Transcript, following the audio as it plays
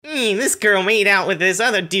this girl made out with this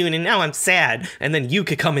other dude and now I'm sad. And then you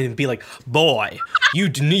could come in and be like, boy, you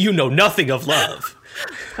know nothing of love.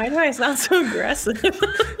 Why do I sound so aggressive?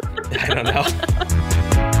 I don't know.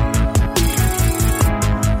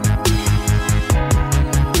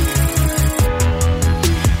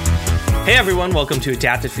 Hey everyone, welcome to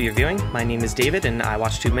Adapted for Your Viewing. My name is David and I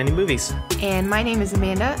watch too many movies. And my name is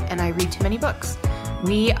Amanda and I read too many books.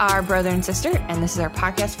 We are brother and sister, and this is our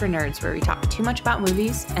podcast for nerds where we talk too much about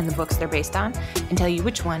movies and the books they're based on and tell you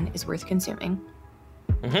which one is worth consuming.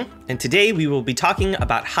 And today we will be talking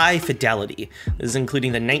about High Fidelity. This is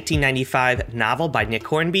including the 1995 novel by Nick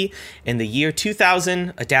Hornby and the year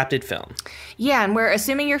 2000 adapted film. Yeah, and we're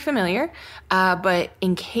assuming you're familiar, but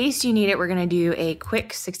in case you need it, we're going to do a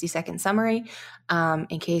quick 60-second summary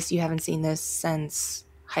in case you haven't seen this since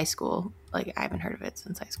high school. Like, I haven't heard of it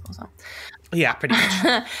since high school, so. Yeah, pretty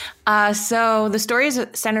much. So the story is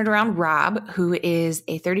centered around Rob, who is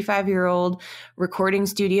a 35-year-old recording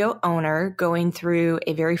studio owner going through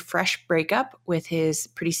a very fresh breakup with his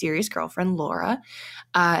pretty serious girlfriend, Laura.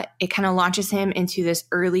 It kind of launches him into this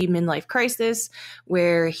early midlife crisis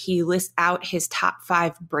where he lists out his top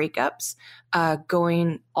 5 breakups,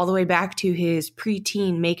 going all the way back to his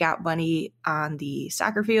preteen makeout bunny on the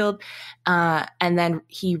soccer field. And then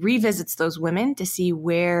he revisits those women to see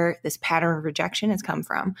where this pattern of rejection has come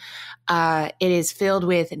from. It is filled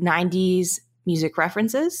with 90s music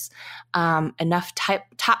references, enough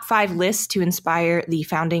top 5 lists to inspire the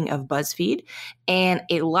founding of BuzzFeed, and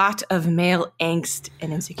a lot of male angst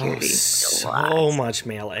and insecurity. So much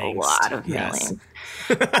male angst. A lot of male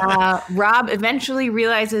angst. Rob eventually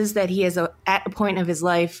realizes that he is at a point of his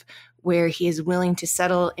life where he is willing to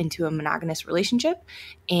settle into a monogamous relationship,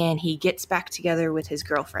 and he gets back together with his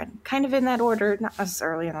girlfriend. Kind of in that order, not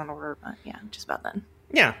necessarily in that order, but yeah, just about then.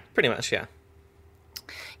 Yeah, pretty much, yeah.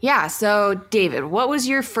 Yeah, so David, what was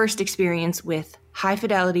your first experience with High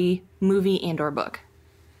Fidelity movie and or book?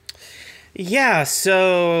 Yeah,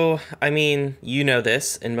 so, I mean, you know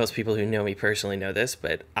this, and most people who know me personally know this,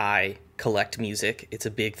 but I collect music. It's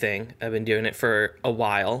a big thing. I've been doing it for a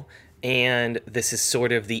while, and this is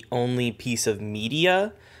sort of the only piece of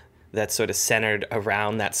media that's sort of centered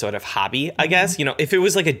around that sort of hobby, I guess. You know, if it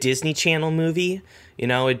was like a Disney Channel movie, you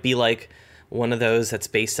know, it'd be like one of those that's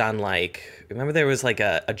based on like, remember there was like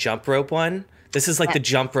a jump rope one? This is like the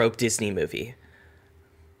jump rope Disney movie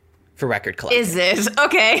for record collecting. Is it?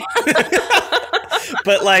 Okay.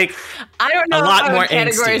 But like, I don't know a lot if I more would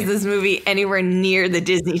categorize angsty. this movie anywhere near the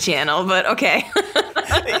Disney Channel, but okay.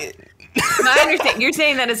 I understand. You're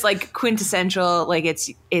saying that it's like quintessential, like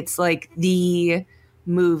it's like the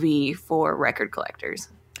movie for record collectors.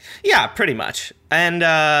 Yeah, pretty much. And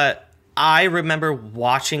I remember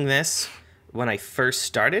watching this when I first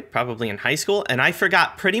started, probably in high school, and I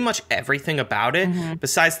forgot pretty much everything about it,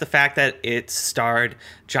 besides the fact that it starred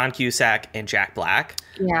John Cusack and Jack Black.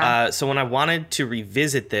 Yeah. So when I wanted to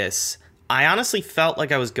revisit this, I honestly felt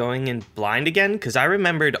like I was going in blind again, because I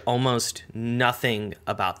remembered almost nothing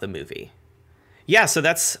about the movie. Yeah, so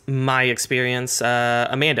that's my experience.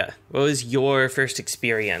 Amanda, what was your first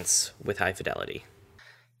experience with High Fidelity?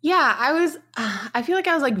 Yeah, I feel like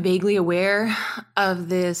I was like vaguely aware of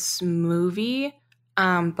this movie,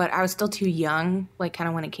 but I was still too young, like kind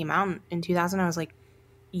of when it came out in 2000, I was like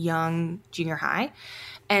young junior high.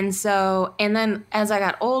 And then as I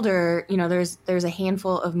got older, you know, there's a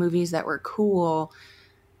handful of movies that were cool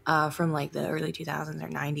from like the early 2000s or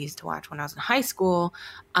 90s to watch when I was in high school.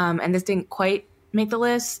 And this didn't quite make the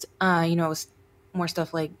list. You know, it was more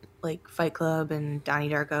stuff like Fight Club and Donnie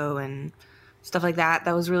Darko and stuff like that.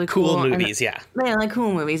 That was really cool. Cool movies, yeah. Yeah, like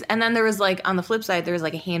cool movies. And then there was like, on the flip side, there was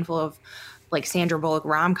like a handful of like Sandra Bullock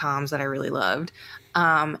rom-coms that I really loved.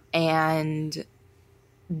 And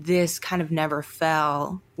this kind of never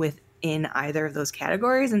fell within either of those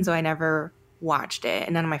categories. And so I never watched it.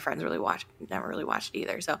 And none of my friends never really watched it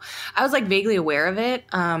either. So I was like vaguely aware of it,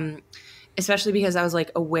 especially because I was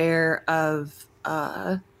like aware of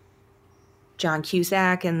John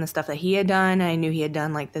Cusack and the stuff that he had done. I knew he had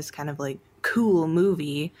done like this kind of like cool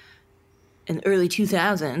movie in the early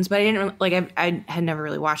 2000s, but I didn't like, I had never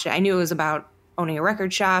really watched it. I knew it was about owning a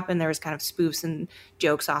record shop, and there was kind of spoofs and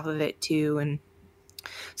jokes off of it too. And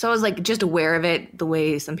so I was like just aware of it the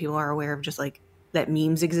way some people are aware of just like that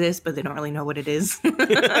memes exist, but they don't really know what it is.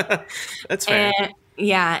 That's fair.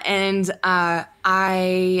 And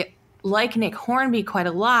I like Nick Hornby quite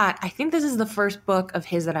a lot. I think this is the first book of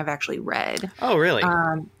his that I've actually read. Oh, really?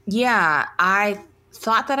 Yeah, I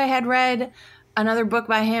thought that I had read another book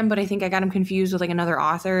by him, but I think I got him confused with like another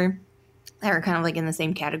author. that are kind of like in the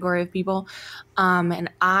same category of people. And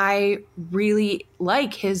I really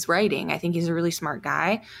like his writing. I think he's a really smart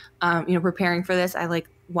guy. Preparing for this, I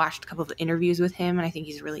watched a couple of interviews with him, and I think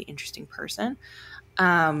he's a really interesting person.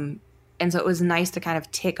 And so it was nice to kind of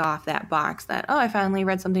tick off that box that, I finally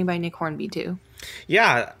read something by Nick Hornby too.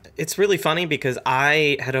 Yeah, it's really funny because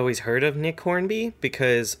I had always heard of Nick Hornby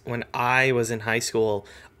because when I was in high school,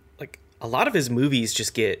 a lot of his movies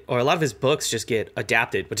a lot of his books just get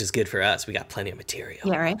adapted, which is good for us. We got plenty of material.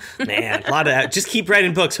 Yeah, right. Man, a lot of that. Just keep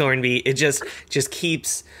writing books, Hornby. It just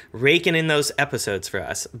keeps raking in those episodes for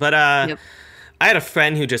us. But yep. I had a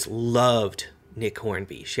friend who just loved Nick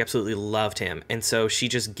Hornby. She absolutely loved him. And so she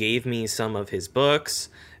just gave me some of his books,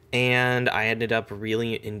 and I ended up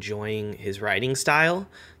really enjoying his writing style.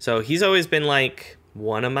 So he's always been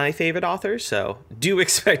one of my favorite authors, so do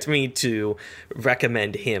expect me to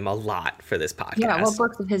recommend him a lot for this podcast. Yeah, what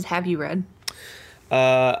books of his have you read?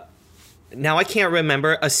 Now I can't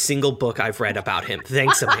remember a single book I've read about him.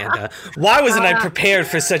 Thanks, Amanda. Why wasn't I prepared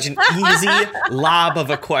for such an easy lob of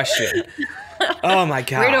a question? Oh my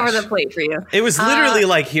gosh. Right over the plate for you. It was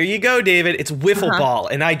literally here you go, David. It's wiffle ball.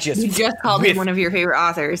 And I just... You just called him one of your favorite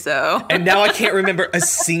authors, so... And now I can't remember a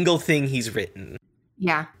single thing he's written.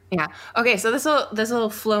 Yeah. Okay, so this will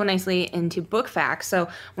flow nicely into book facts. So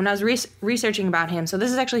when I was researching about him, so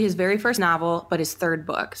this is actually his very first novel, but his third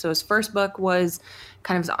book. So his first book was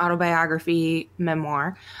kind of his autobiography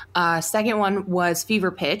memoir. Second one was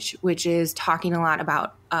Fever Pitch, which is talking a lot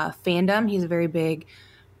about fandom. He's a very big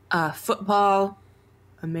football,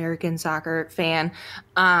 American soccer fan.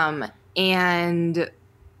 And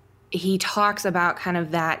he talks about kind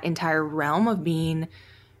of that entire realm of being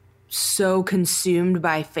so consumed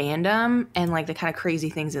by fandom and the kind of crazy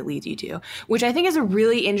things it leads you to, which I think is a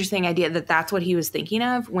really interesting idea that's what he was thinking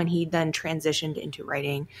of when he then transitioned into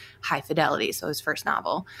writing High Fidelity. So his first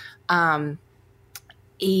novel.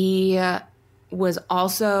 He was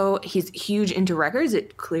also, he's huge into records.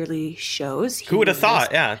 It clearly shows. Who would have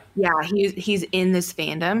thought? Yeah. Yeah. He's in this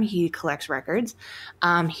fandom. He collects records.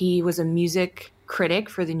 He was a music critic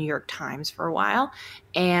for the New York Times for a while.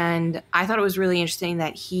 And I thought it was really interesting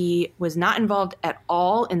that he was not involved at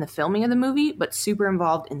all in the filming of the movie, but super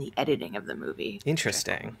involved in the editing of the movie.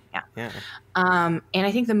 Interesting. Yeah. And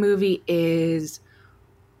I think the movie is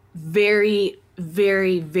very,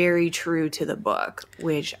 very, very true to the book,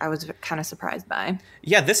 which I was kind of surprised by.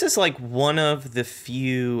 Yeah, this is one of the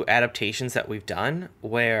few adaptations that we've done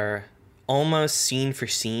where almost scene for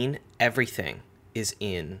scene, everything is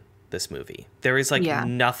in this movie. There is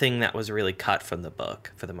nothing that was really cut from the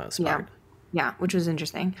book for the most part. Yeah, which was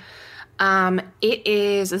interesting.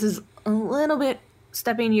 This is a little bit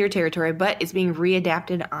stepping into your territory, but it's being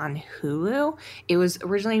readapted on Hulu. It was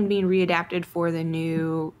originally being readapted for the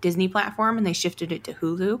new Disney platform, and they shifted it to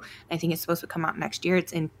Hulu. I think it's supposed to come out next year.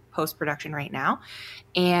 It's in post-production right now.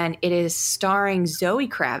 And it is starring Zoe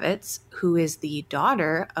Kravitz, who is the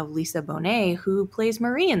daughter of Lisa Bonet, who plays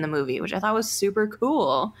Marie in the movie, which I thought was super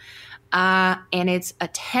cool. And it's a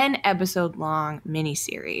 10-episode long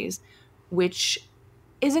miniseries, which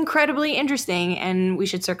is incredibly interesting, and we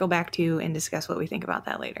should circle back to and discuss what we think about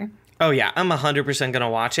that later. Oh, yeah, I'm 100% going to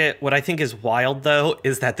watch it. What I think is wild, though,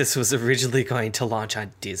 is that this was originally going to launch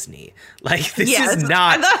on Disney. This is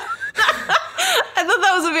not... I thought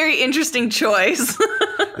that was a very interesting choice.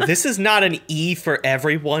 This is not an E for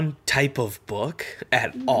everyone type of book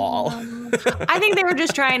at all. I think they were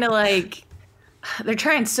just trying to, they're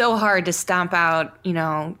trying so hard to stomp out,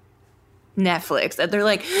 Netflix, that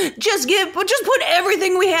they're just put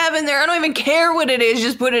everything we have in there. I don't even care what it is.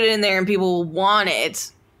 Just put it in there and people will want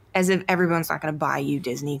it. As if everyone's not going to buy you,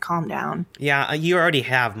 Disney. Calm down. Yeah, you already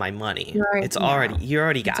have my money. You already got it. It's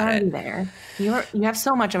already there. You have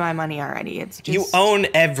so much of my money already. It's just you own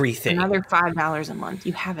everything. Another $5 a month.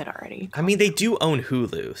 You have it already. I mean, they do own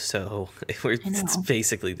Hulu, so it's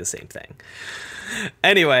basically the same thing.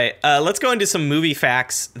 Anyway, let's go into some movie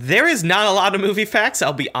facts. There is not a lot of movie facts,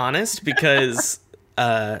 I'll be honest, because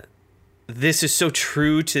this is so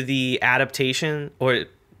true to the adaptation or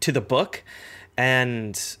to the book.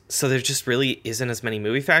 And so there just really isn't as many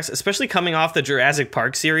movie facts, especially coming off the Jurassic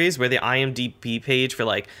Park series where the IMDb page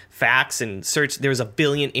for facts and search, there was a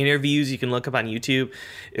billion interviews you can look up on YouTube.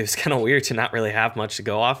 It was kind of weird to not really have much to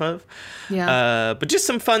go off of. Yeah. But just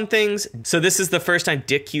some fun things. So this is the first time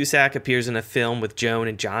Dick Cusack appears in a film with Joan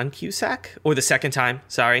and John Cusack, or the second time,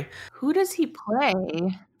 sorry. Who does he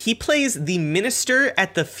play? He plays the minister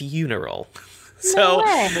at the funeral. So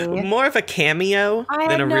more of a cameo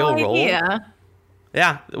than a real role.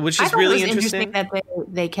 Yeah, which is really interesting. That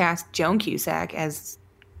they cast Joan Cusack as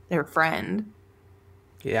their friend.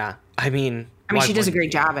 Yeah, I mean, I mean, she does a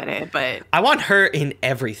wouldn't great you? job at it, but I want her in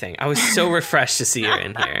everything. I was so refreshed to see her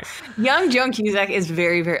in here. young Joan Cusack is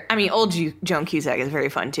very, very. I mean, old Joan Cusack is very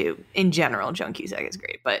fun too. In general, Joan Cusack is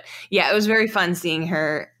great, but yeah, it was very fun seeing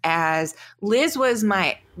her as Liz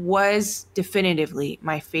was definitively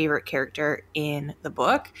my favorite character in the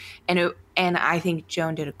book, and I think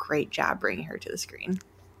Joan did a great job bringing her to the screen.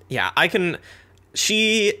 Yeah,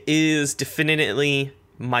 she is definitively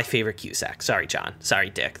my favorite Cusack. Sorry, John. Sorry,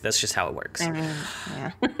 Dick. That's just how it works. I mean,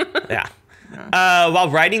 yeah. Yeah. While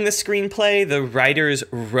writing the screenplay, the writers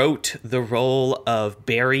wrote the role of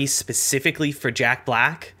Barry specifically for Jack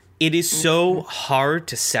Black. It is so hard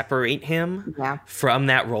to separate him from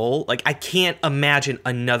that role. Like, I can't imagine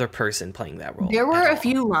another person playing that role. There were a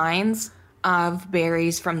few lines of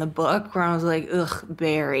Barry's from the book where I was like, ugh,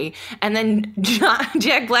 Barry. And then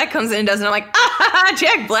Jack Black comes in and does it. And I'm like, ah,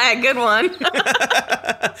 Jack Black, good one.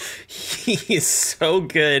 He is so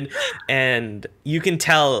good. And you can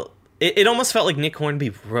tell, it almost felt like Nick Hornby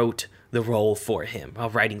wrote the role for him while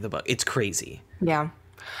writing the book. It's crazy. Yeah.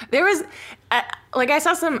 There was, I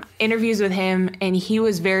saw some interviews with him, and he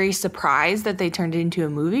was very surprised that they turned it into a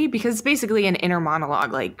movie because it's basically an inner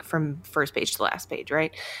monologue, like from first page to last page,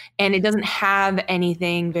 right? And it doesn't have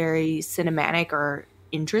anything very cinematic or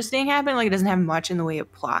interesting happen. Like, it doesn't have much in the way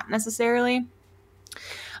of plot necessarily.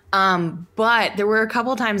 But there were a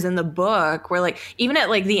couple times in the book where, like, even at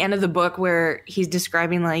like the end of the book where he's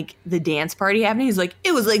describing like the dance party happening, he's like,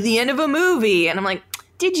 it was like the end of a movie. And I'm like,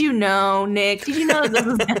 did you know, Nick? Did you know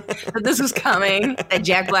that this was coming? That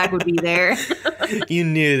Jack Black would be there? You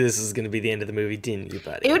knew this was going to be the end of the movie, didn't you,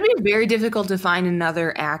 buddy? It would be very difficult to find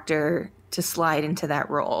another actor to slide into that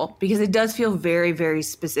role because it does feel very, very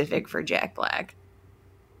specific for Jack Black.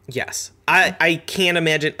 Yes. I can't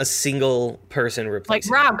imagine a single person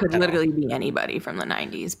replacing Rob could literally be anybody from the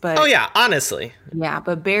 90s. But oh, yeah, honestly. Yeah,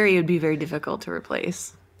 but Barry would be very difficult to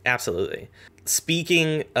replace. Absolutely.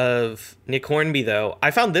 Speaking of Nick Hornby, though,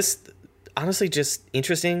 I found this honestly just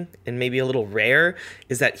interesting and maybe a little rare,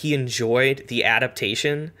 is that he enjoyed the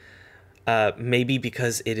adaptation, maybe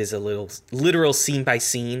because it is a little literal scene by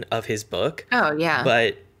scene of his book. Oh, yeah.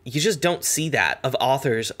 But you just don't see that of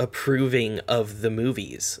authors approving of the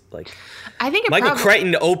movies. Like, I think Michael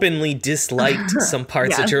Crichton openly disliked some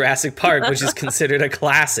parts of Jurassic Park, which is considered a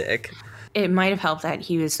classic. It might have helped that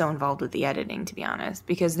he was so involved with the editing, to be honest,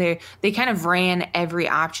 because they kind of ran every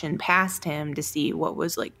option past him to see what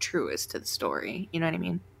was like truest to the story. You know what I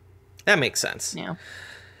mean? That makes sense. Yeah.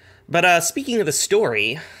 But speaking of the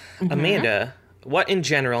story, Amanda, what in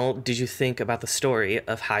general did you think about the story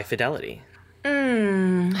of High Fidelity?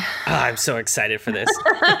 Oh, I'm so excited for this.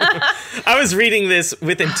 I was reading this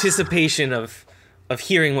with anticipation of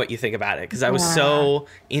hearing what you think about it because I was so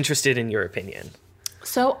interested in your opinion.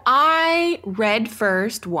 So I read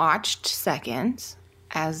first, watched second,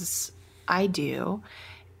 as I do,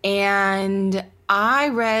 and I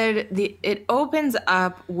read it opens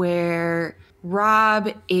up where Rob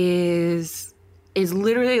is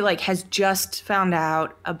literally like has just found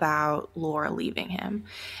out about Laura leaving him.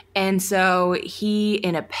 And so he,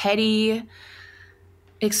 in a petty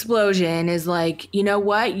explosion, is like, you know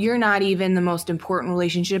what? You're not even the most important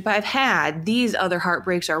relationship I've had. These other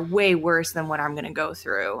heartbreaks are way worse than what I'm going to go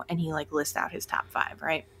through. And he like lists out his top 5,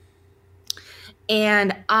 right?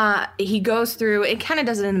 And he goes through, it kind of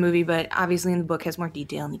does it in the movie, but obviously in the book has more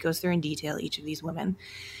detail. And he goes through in detail each of these women.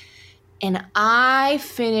 And I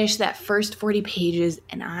finished that first 40 pages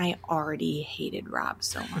and I already hated Rob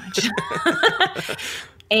so much.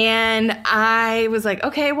 And I was like,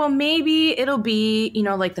 okay, well, maybe it'll be,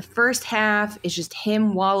 like the first half is just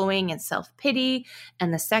him wallowing in self-pity.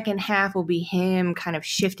 And the second half will be him kind of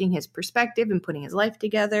shifting his perspective and putting his life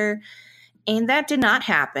together. And that did not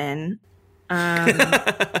happen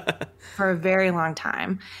for a very long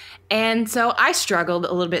time. And so I struggled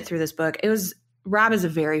a little bit through this book. Rob is a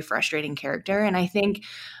very frustrating character. And I think,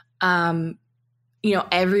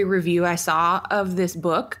 every review I saw of this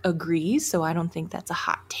book agrees. So I don't think that's a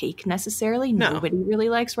hot take necessarily. No. Nobody really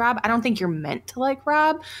likes Rob. I don't think you're meant to like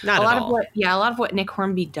Rob. Not at all. A lot of what Nick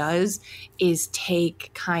Hornby does is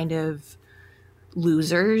take kind of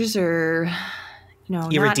losers or,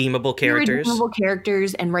 irredeemable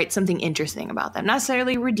characters and write something interesting about them. Not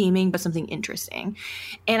necessarily redeeming, but something interesting.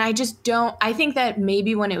 And I just don't, I think that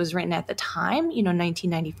maybe when it was written at the time,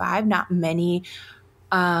 1995, not many,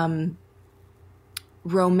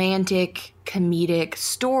 romantic comedic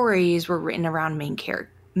stories were written around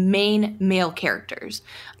main male characters.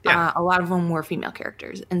 Yeah. A lot of them were female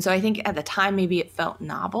characters. And so I think at the time, maybe it felt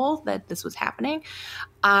novel that this was happening.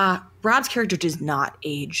 Rob's character does not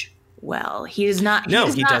age well. He is not.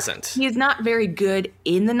 No, he doesn't. He is not very good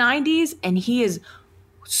in the 90s, and he is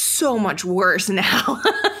so much worse now.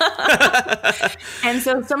 And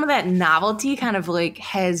so some of that novelty kind of like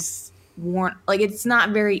has worn, like it's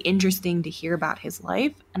not very interesting to hear about his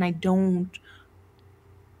life, and I didn't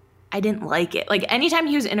like it. Like anytime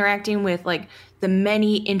he was interacting with like the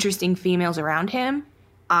many interesting females around him,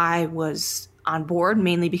 I was on board,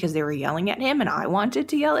 mainly because they were yelling at him and I wanted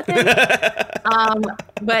to yell at him.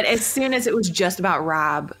 But as soon as it was just about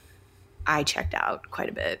Rob, I checked out quite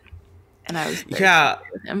a bit, and I was very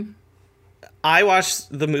frustrated with him. I watched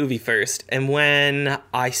the movie first, and when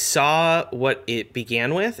I saw what it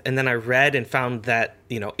began with, and then I read and found that,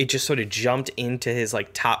 you know, it just sort of jumped into his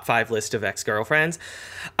like top 5 list of ex-girlfriends,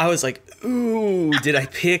 I was like, ooh, did I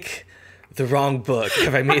pick the wrong book?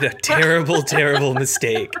 Have I made a terrible, terrible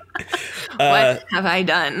mistake? What have I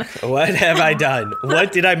done? What have I done?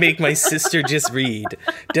 What did I make my sister just read?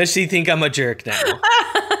 Does she think I'm a jerk now?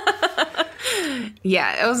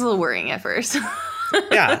 Yeah, it was a little worrying at first.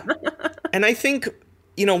 Yeah. And I think,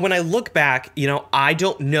 you know, when I look back, you know, I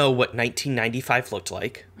don't know what 1995 looked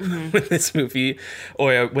like when this movie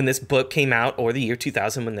or when this book came out, or the year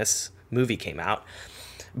 2000 when this movie came out.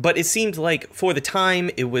 But it seemed like for the time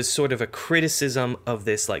it was sort of a criticism of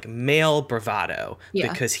this like male bravado,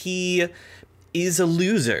 because he is a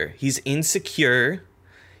loser. He's insecure.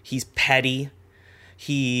 He's petty.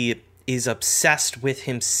 He is obsessed with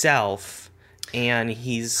himself, and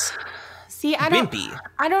he's wimpy.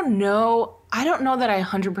 I don't know that I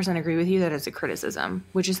 100% agree with you that it's a criticism,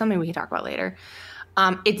 which is something we can talk about later.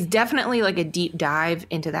 It's definitely like a deep dive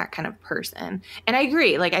into that kind of person. And I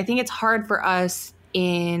agree. Like, I think it's hard for us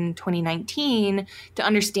in 2019 to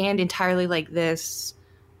understand entirely like this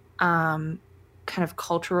kind of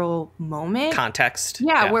cultural moment. Context.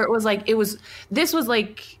 Yeah, where it was like, it was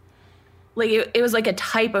like a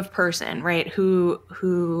type of person, right?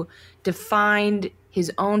 Who defined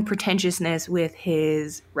his own pretentiousness with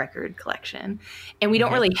his record collection. And we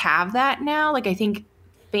don't really have that now. Like, I think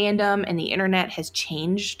fandom and the internet has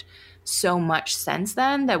changed so much since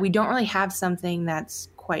then that we don't really have something that's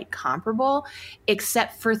quite comparable,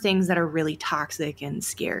 except for things that are really toxic and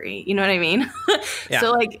scary. You know what I mean? Yeah.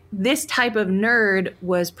 So like this type of nerd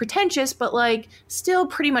was pretentious, but like still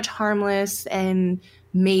pretty much harmless and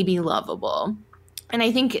maybe lovable. And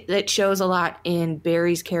I think that shows a lot in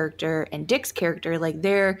Barry's character and Dick's character. Like,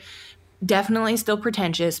 they're definitely still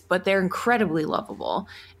pretentious, but they're incredibly lovable.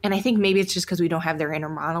 And I think maybe it's just because we don't have their inner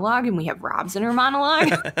monologue and we have Rob's inner monologue.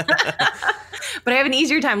 But I have an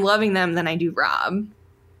easier time loving them than I do Rob.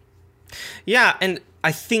 Yeah, and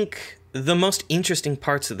I think the most interesting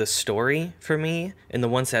parts of the story for me, and the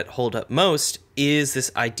ones that hold up most, is this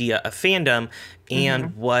idea of fandom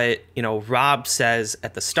and what, you know, Rob says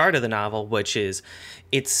at the start of the novel, which is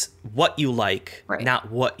it's what you like,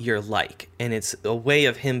 not what you're like. And it's a way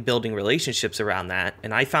of him building relationships around that.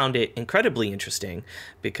 And I found it incredibly interesting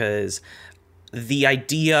because the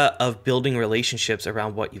idea of building relationships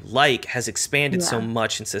around what you like has expanded so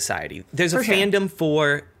much in society. There's a fandom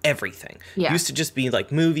for everything. It used to just be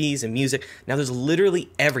like movies and music. Now there's literally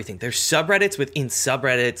everything. There's subreddits within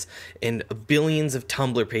subreddits and billions of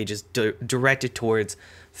Tumblr pages directed towards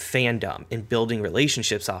fandom and building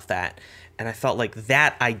relationships off that. And I felt like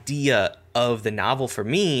that idea of the novel for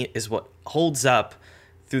me is what holds up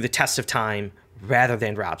through the test of time rather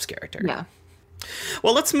than Rob's character. Yeah.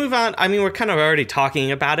 Well, let's move on. I mean, we're kind of already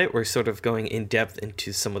talking about it. We're sort of going in depth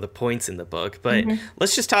into some of the points in the book, but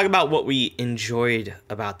let's just talk about what we enjoyed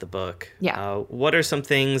about the book. Yeah. What are some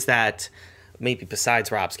things that, maybe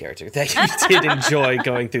besides Rob's character, that you did enjoy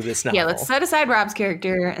going through this novel? Yeah, let's set aside Rob's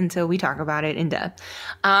character until we talk about it in depth.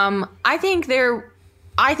 I think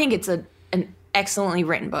it's an excellently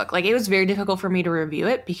written book. Like, it was very difficult for me to review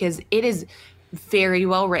it because it is very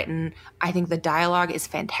well written. I think the dialogue is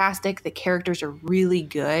fantastic. The characters are really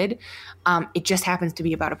good. It just happens to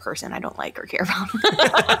be about a person I don't like or care about.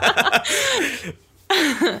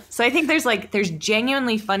 So I think there's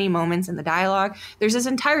genuinely funny moments in the dialogue. There's this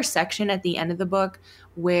entire section at the end of the book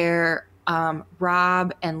where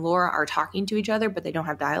Rob and Laura are talking to each other, but they don't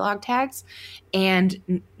have dialogue tags.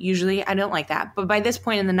 And usually I don't like that. But by this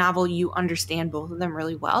point in the novel, you understand both of them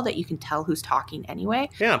really well, that you can tell who's talking anyway.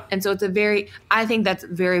 Yeah. And so I think that's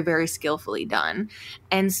very, very skillfully done.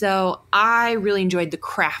 And so I really enjoyed the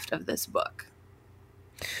craft of this book.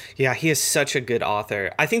 Yeah, he is such a good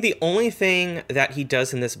author. I think the only thing that he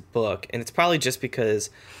does in this book, and it's probably just because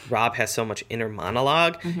Rob has so much inner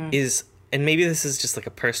monologue, is, and maybe this is just like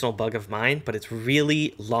a personal bug of mine, but it's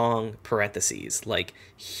really long parentheses, like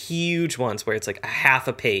huge ones where it's like a half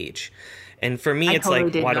a page. And for me, it's totally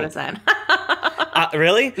like, did why notice don't that.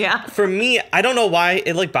 Really? Yeah. For me, I don't know why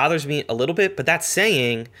it like bothers me a little bit, but that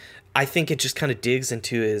saying, I think it just kind of digs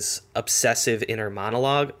into his obsessive inner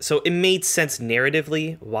monologue. So it made sense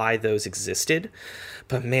narratively why those existed.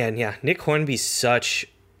 But man, yeah, Nick Hornby's such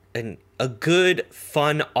a good,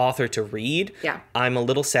 fun author to read. Yeah. I'm a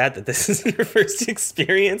little sad that this is your first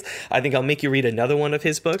experience. I think I'll make you read another one of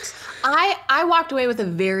his books. I walked away with a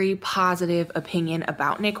very positive opinion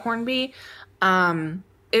about Nick Hornby.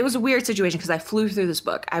 It was a weird situation because I flew through this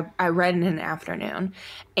book. I read it in an afternoon,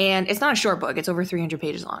 and it's not a short book. It's over 300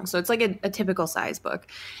 pages long. So it's like a typical size book.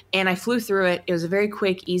 And I flew through it. It was a very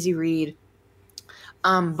quick, easy read.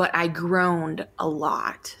 But I groaned a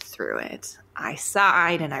lot through it. I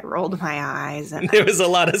sighed and I rolled my eyes. And there was a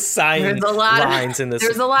lot of sighing lines in this book.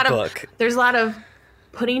 There's a lot of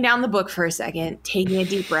putting down the book for a second, taking a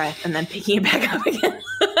deep breath, and then picking it back up again.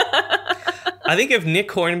 I think if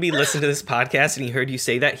Nick Hornby listened to this podcast and he heard you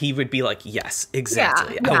say that, he would be like, yes,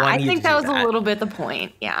 exactly. Yeah, I think that was a little bit the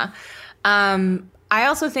point. Yeah. I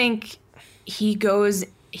also think he does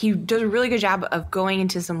a really good job of going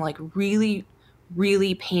into some like really,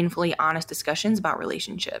 really painfully honest discussions about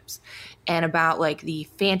relationships and about like the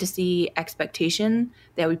fantasy expectation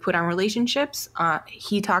that we put on relationships.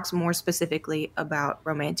 He talks more specifically about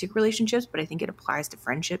romantic relationships, but I think it applies to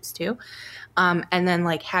friendships too. And then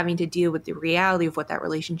like having to deal with the reality of what that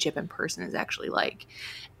relationship in person is actually like.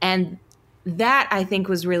 And that I think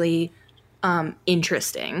was really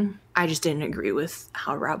interesting. I just didn't agree with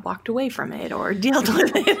how Rob walked away from it or dealt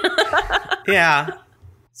with it. Yeah.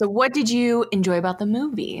 So what did you enjoy about the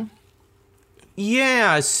movie?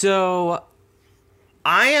 Yeah, so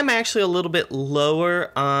I am actually a little bit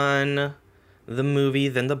lower on the movie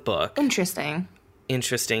than the book. Interesting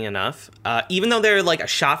enough. Even though they're like a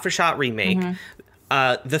shot-for-shot remake,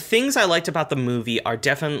 the things I liked about the movie are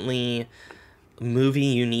definitely movie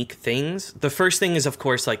unique things. The first thing is, of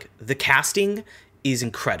course, like the casting is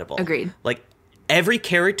incredible. Agreed. Like every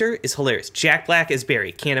character is hilarious. Jack Black is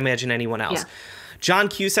Barry. Can't imagine anyone else. Yeah. John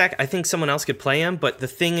Cusack, I think someone else could play him, but the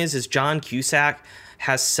thing is John Cusack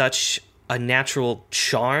has such a natural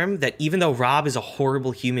charm that even though Rob is a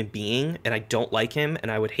horrible human being and I don't like him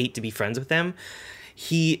and I would hate to be friends with him,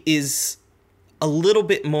 he is a little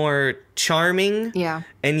bit more charming. Yeah.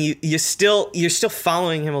 And you're still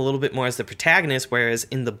following him a little bit more as the protagonist, whereas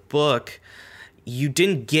in the book, you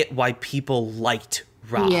didn't get why people liked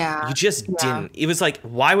Rob. Yeah. You just didn't. It was like,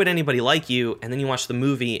 why would anybody like you? And then you watch the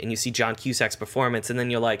movie and you see John Cusack's performance, and then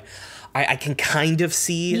you're like, I can kind of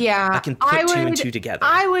see. Yeah. I can put two and two together.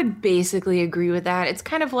 I would basically agree with that. It's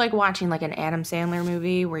kind of like watching like an Adam Sandler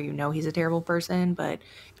movie where you know he's a terrible person, but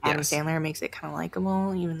Adam Sandler makes it kind of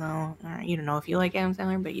likable, even though you don't know if you like Adam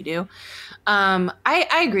Sandler, but you do.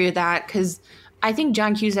 I agree with that because I think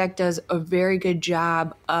John Cusack does a very good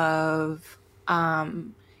job of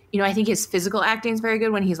I think his physical acting is very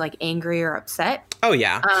good when he's like angry or upset. Oh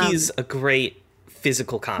yeah, he's a great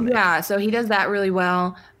physical comic. Yeah, so he does that really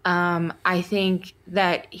well. I think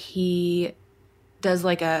that he does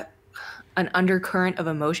like an undercurrent of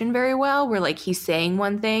emotion very well, where like he's saying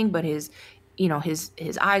one thing, but his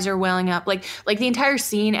eyes are welling up. Like the entire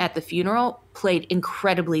scene at the funeral played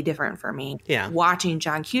incredibly different for me. Yeah, watching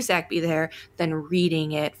John Cusack be there than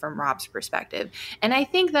reading it from Rob's perspective, and I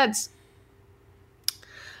think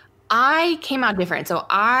I came out different. So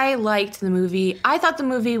I liked the movie. I thought the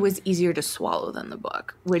movie was easier to swallow than the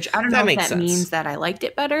book, which I don't know if that means that I liked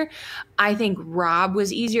it better. I think Rob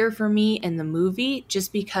was easier for me in the movie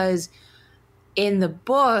just because in the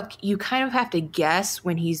book, you kind of have to guess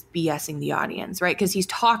when he's BSing the audience, right? Because he's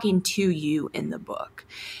talking to you in the book.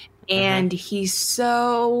 And he's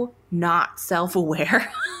so not self-aware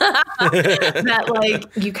that like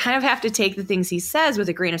you kind of have to take the things he says with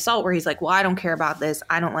a grain of salt, where he's like, well, I don't care about this.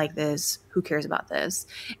 I don't like this. Who cares about this?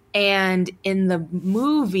 And in the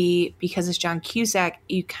movie, because it's John Cusack,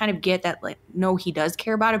 you kind of get that like, no, he does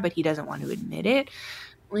care about it, but he doesn't want to admit it,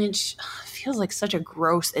 which feels like such a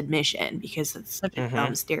gross admission because it's such a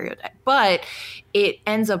dumb stereotype. But it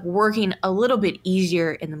ends up working a little bit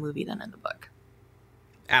easier in the movie than in the book.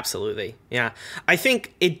 Absolutely. Yeah. I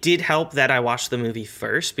think it did help that I watched the movie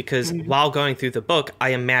first because while going through the book,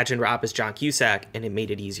 I imagined Rob as John Cusack and it made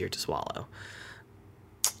it easier to swallow.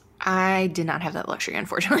 I did not have that luxury,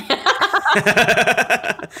 unfortunately.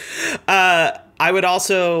 I would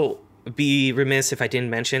also be remiss if I didn't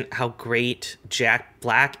mention how great Jack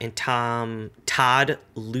Black and Todd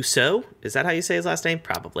Luso, is that how you say his last name?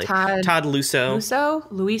 Probably. Todd Luso.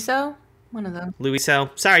 Luiso? One of them.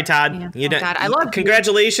 Luiso. Sorry, Todd. Yeah. God.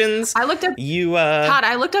 Congratulations. I looked up you. Todd,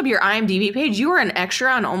 I looked up your IMDb page. You were an extra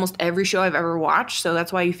on almost every show I've ever watched, so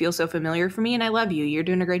that's why you feel so familiar for me, and I love you. You're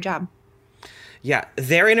doing a great job. Yeah,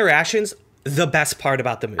 their interactions, the best part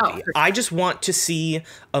about the movie. Oh, for sure. I just want to see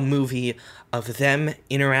a movie of them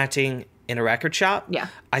interacting in a record shop. Yeah,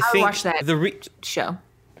 I would think watch that show.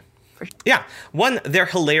 For sure. Yeah, one, they're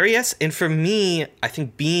hilarious, and for me, I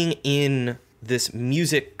think being in this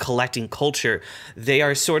music collecting culture, they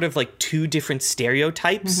are sort of like two different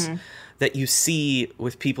stereotypes that you see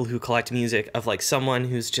with people who collect music, of like someone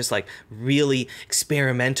who's just like really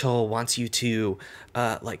experimental, wants you to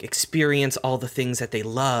like experience all the things that they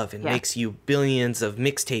love and makes you billions of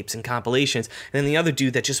mixtapes and compilations, and then the other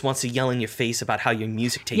dude that just wants to yell in your face about how your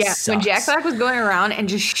music taste sucks. When Jack Black was going around and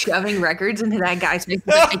just shoving records into that guy's face,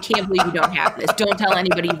 like, I can't believe you don't have this. Don't tell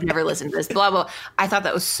anybody you've never listened to this. Blah blah. I thought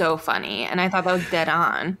that was so funny, and I thought that was dead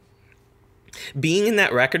on. Being in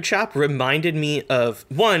that record shop reminded me of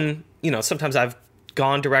one. You know, sometimes I've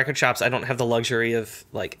gone to record shops. I don't have the luxury of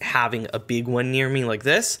like having a big one near me like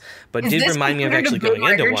this, but it did remind me of actually going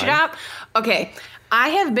into one. Shop? Okay, I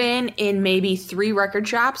have been in maybe 3 record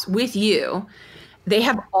shops with you. They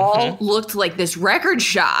have all looked like this record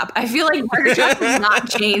shop. I feel like record shops have not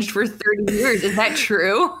changed for 30 years. Is that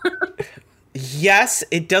true? Yes,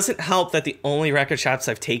 it doesn't help that the only record shops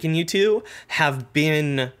I've taken you to have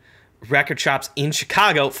been record shops in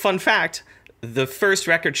Chicago. Fun fact, the first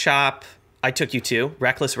record shop I took you to,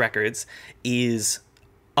 Reckless Records, is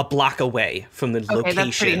a block away from the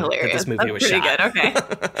location that this movie was shot. Good, okay.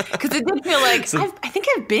 Because it did feel like, I think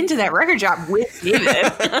I've been to that record shop with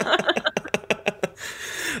David.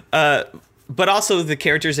 But also the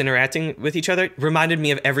characters interacting with each other reminded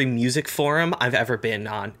me of every music forum I've ever been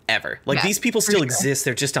on, ever. Like, these people still exist.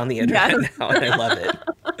 They're just on the internet now, and I love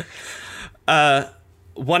it.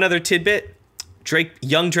 One other tidbit.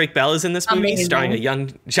 Young Drake Bell is in this movie, starring a young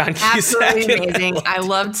John Cusack. Absolutely amazing. I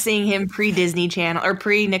loved seeing him pre-Disney Channel or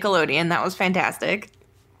pre-Nickelodeon. That was fantastic.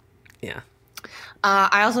 Yeah.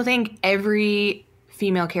 I also think every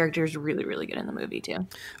female character is really, really good in the movie too.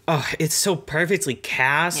 Oh, it's so perfectly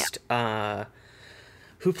cast. Yeah.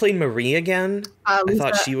 Who played Marie again? I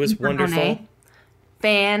thought she was wonderful.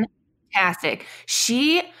 Bonet. Fantastic.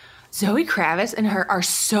 Zoe Kravitz and her are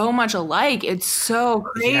so much alike. It's so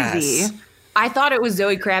crazy. Yes. I thought it was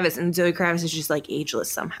Zoe Kravitz, and Zoe Kravitz is just like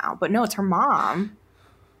ageless somehow. But no, it's her mom.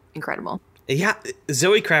 Incredible. Yeah,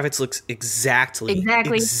 Zoe Kravitz looks exactly like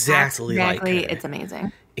her. It's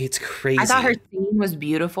amazing. It's crazy. I thought her scene was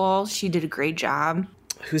beautiful. She did a great job.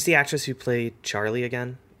 Who's the actress who played Charlie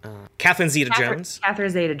again? Catherine Zeta-Jones. Catherine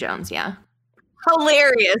Zeta-Jones, yeah.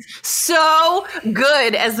 Hilarious. So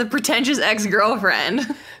good as the pretentious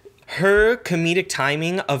ex-girlfriend. Her comedic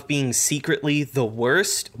timing of being secretly the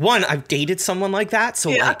worst. One, I've dated someone like that.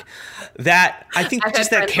 So like that, I think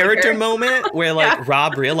just that character moment where like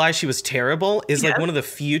Rob realized she was terrible is like one of the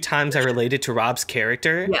few times I related to Rob's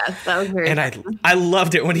character. Yes, that was very And I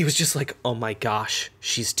loved it when he was just like, oh my gosh,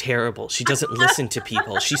 she's terrible. She doesn't listen to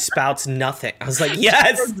people. She spouts nothing. I was like,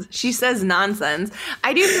 yes. She says nonsense.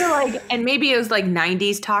 I do feel like, and maybe it was like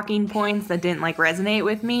 90s talking points that didn't like resonate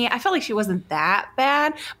with me. I felt like she wasn't that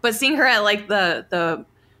bad, but seeing her at like the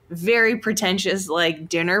very pretentious like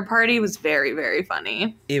dinner party was very, very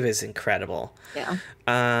funny. It was incredible. Yeah.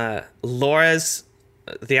 The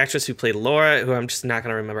actress who played Laura, who I'm just not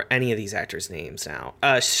going to remember any of these actors' names now.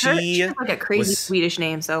 She has like a crazy Swedish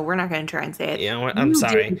name, so we're not going to try and say it. You know what? I'm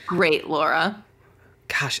sorry. Great, Laura.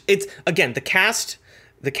 Gosh, it's again the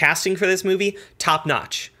casting for this movie, top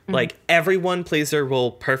notch. Mm-hmm. Like everyone plays their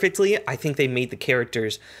role perfectly. I think they made the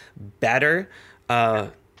characters better.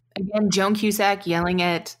 Again, Joan Cusack yelling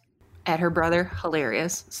at her brother,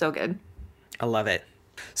 hilarious, so good. I love it.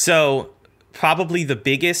 So probably the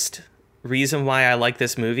biggest reason why I like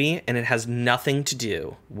this movie, and it has nothing to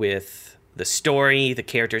do with the story, the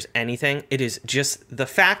characters, anything. It is just the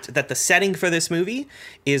fact that the setting for this movie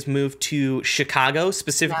is moved to Chicago,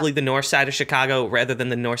 specifically the north side of Chicago, rather than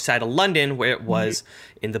the north side of London, where it was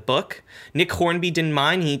in the book. Nick Hornby didn't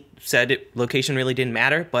mind. He said location really didn't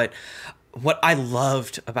matter. But what I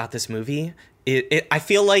loved about this movie, I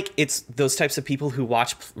feel like it's those types of people who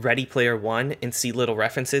watch Ready Player One and see little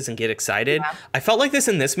references and get excited. Yeah. I felt like this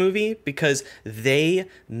in this movie because they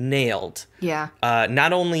nailed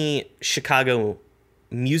not only Chicago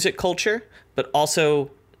music culture, but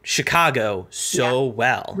also Chicago so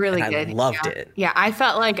well. Really and good. I loved it. Yeah, I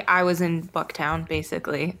felt like I was in Bucktown,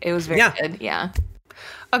 basically. It was very good. Yeah.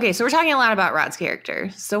 Okay, so we're talking a lot about Rod's character.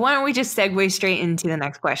 So why don't we just segue straight into the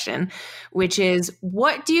next question, which is,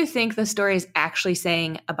 what do you think the story is actually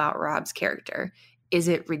saying about Rob's character? Is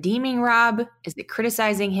it redeeming Rob? Is it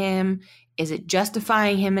criticizing him? Is it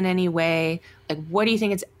justifying him in any way? Like, what do you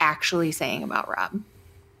think it's actually saying about Rob?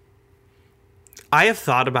 I have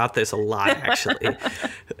thought about this a lot, actually.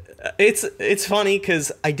 It's funny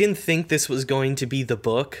because I didn't think this was going to be the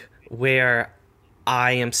book where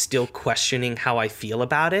I am still questioning how I feel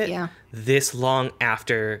about it Yeah. this long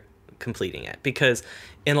after completing it. Because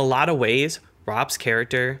in a lot of ways, Rob's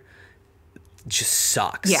character just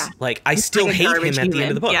sucks. Yeah. Like, I He's still like a hate him garbage at the end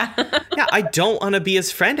of the book. human. Yeah. Yeah, I don't want to be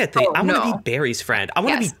his friend at the Oh, I want to no. be Barry's friend. I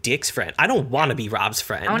want to Yes. be Dick's friend. I don't want to be Rob's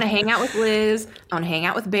friend. I want to hang out with Liz. I want to hang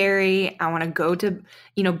out with Barry. I want to go to,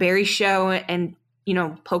 Barry's show and,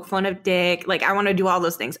 poke fun at Dick. Like, I want to do all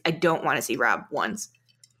those things. I don't want to see Rob once.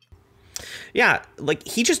 Yeah, like,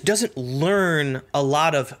 he just doesn't learn a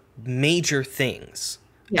lot of major things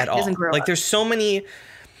Yeah, at he all. doesn't grow Like, up. there's so many,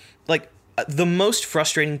 like, the most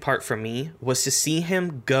frustrating part for me was to see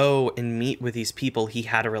him go and meet with these people he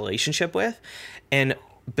had a relationship with. And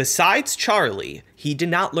besides Charlie, he did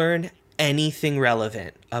not learn anything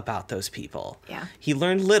relevant about those people. Yeah. He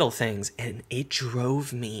learned little things, and it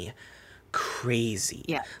drove me crazy.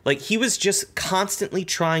 Yeah. Like, he was just constantly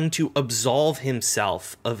trying to absolve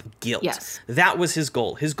himself of guilt. Yes. That was his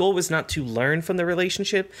goal. His goal was not to learn from the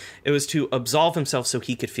relationship. It was to absolve himself so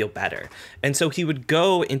he could feel better. And so he would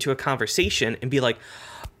go into a conversation and be like,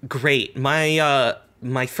 great, my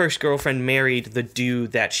first girlfriend married the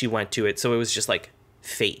dude that she went to it. So it was just like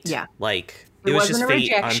fate. Yeah. Like, It was wasn't just a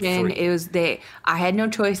fate. rejection. It was I had no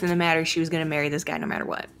choice in the matter. She was going to marry this guy no matter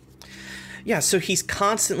what. Yeah, so he's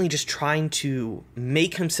constantly just trying to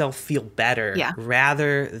make himself feel better Yeah.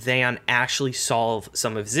 rather than actually solve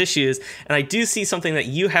some of his issues. And I do see something that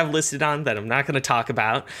you have listed on that I'm not going to talk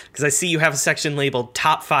about because I see you have a section labeled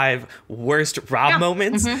Top 5 Worst Rob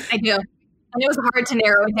Moments. I do. And it was hard to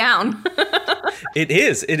narrow it down. It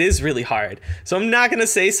is really hard. So I'm not going to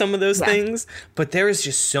say some of those Yeah. things, but there is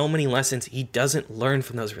just so many lessons he doesn't learn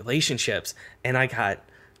from those relationships. And I got,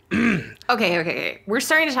 Okay. We're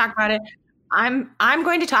starting to talk about it. I'm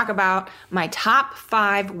going to talk about my top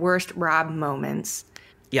 5 worst Rob moments.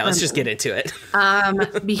 yeah, let's just get into it.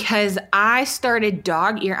 Because I started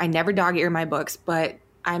dog ear. I never dog ear my books, but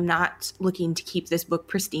I'm not looking to keep this book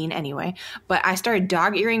pristine anyway. But I started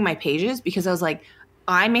dog earing my pages because I was like,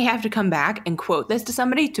 I may have to come back and quote this to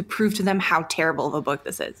somebody to prove to them how terrible of a book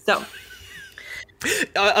this is. So,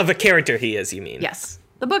 Of a character he is, you mean? yes,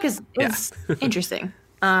 the book is interesting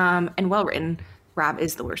and well written. Rob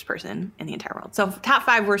is the worst person in the entire world. So top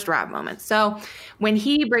 5 worst Rob moments. So when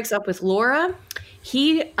he breaks up with Laura,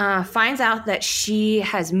 he finds out that she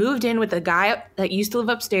has moved in with a guy that used to live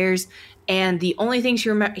upstairs. And the only thing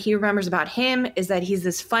he remembers about him is that he's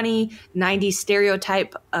this funny 90s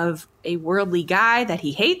stereotype of a worldly guy that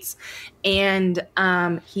he hates. And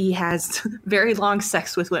he has very long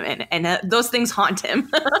sex with women. And those things haunt him.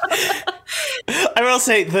 I will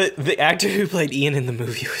say the actor who played Ian in the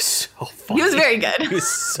movie was so funny. He was very good. He was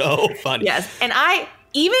so funny. Yes. And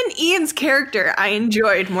even Ian's character, I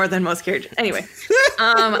enjoyed more than most characters. Anyway,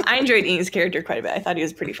 I enjoyed Ian's character quite a bit. I thought he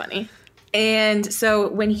was pretty funny. And so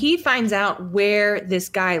when he finds out where this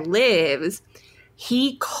guy lives,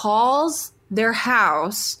 he calls their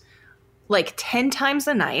house like 10 times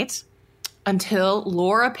a night until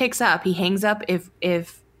Laura picks up. He hangs up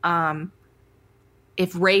if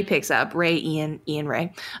Ray picks up, Ian,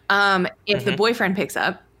 Ray. If the boyfriend picks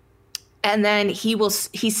up. And then he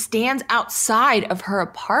stands outside of her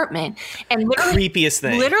apartment and Creepiest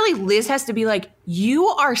thing. Literally, Liz has to be like, you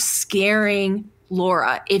are scaring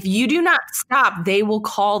Laura. If you do not stop, they will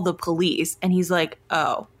call the police. And he's like,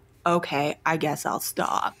 oh, okay, I guess I'll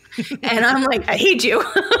stop. And I'm like, I hate you.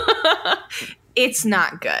 It's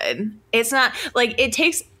not good. It's not like it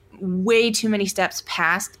takes way too many steps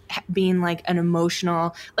past being like an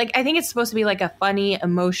emotional, like I think it's supposed to be like a funny,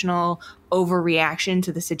 emotional overreaction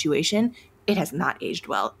to the situation. It has not aged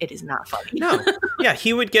well. It is not funny. No. Yeah,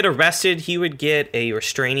 he would get arrested. He would get a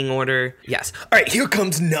restraining order. Yes. All right, here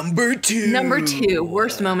comes number 2. Number 2,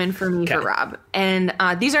 worst moment for me for Rob. And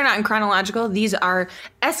these are not in chronological. These are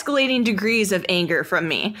escalating degrees of anger from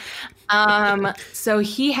me. So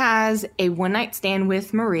he has a one-night stand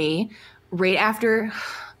with Marie right after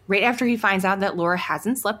he finds out that Laura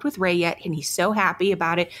hasn't slept with Ray yet, and he's so happy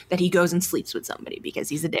about it that he goes and sleeps with somebody because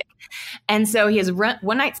he's a dick. And so he has a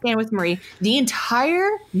one-night stand with Marie. The entire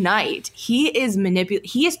night, he is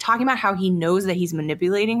talking about how he knows that he's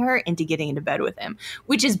manipulating her into getting into bed with him,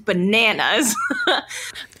 which is bananas.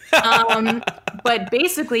 But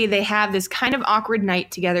basically, they have this kind of awkward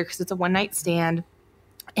night together because it's a one-night stand.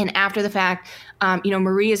 And after the fact,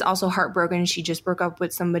 Marie is also heartbroken. She just broke up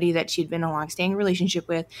with somebody that she'd been in a long-standing relationship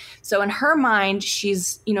with. So in her mind,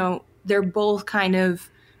 she's, they're both kind of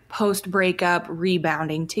post breakup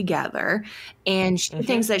rebounding together. And she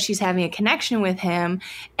thinks that she's having a connection with him.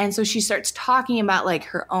 And so she starts talking about like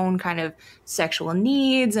her own kind of sexual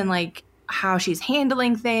needs and like how she's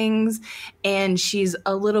handling things. And she's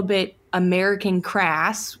a little bit American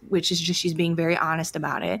crass, which is just she's being very honest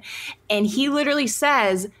about it. And he literally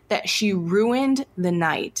says that she ruined the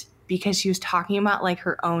night because she was talking about like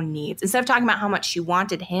her own needs. Instead of talking about how much she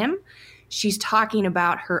wanted him, she's talking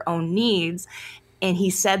about her own needs. And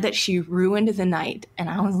he said that she ruined the night. And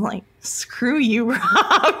I was like, screw you,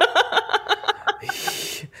 Rob.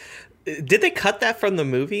 Did they cut that from the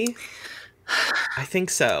movie? I think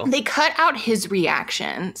so. They cut out his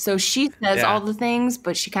reaction. So she says all the things,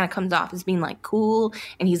 but she kind of comes off as being like cool.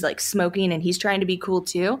 And he's like smoking and he's trying to be cool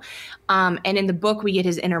too. And in the book, we get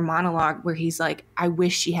his inner monologue where he's like, I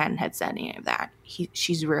wish she hadn't had said any of that.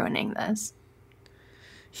 She's ruining this.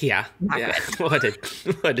 Yeah. What a dick.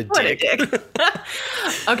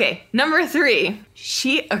 Okay, number 3.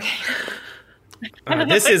 This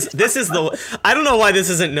is the. I don't know why this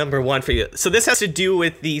isn't number 1 for you. So this has to do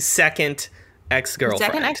with the second ex-girlfriend.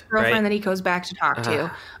 Second ex-girlfriend right? that he goes back to talk to.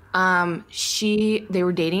 They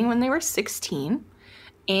were dating when they were 16,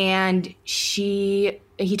 and he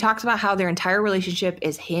talks about how their entire relationship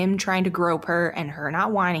is him trying to grope her and her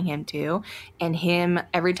not wanting him to, and him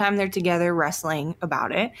every time they're together wrestling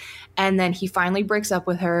about it. And then he finally breaks up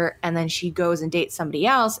with her, and then she goes and dates somebody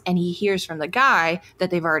else, and he hears from the guy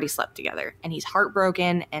that they've already slept together, and he's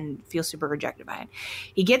heartbroken and feels super rejected by it.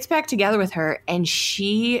 He gets back together with her, and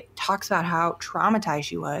she talks about how traumatized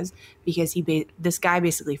she was because this guy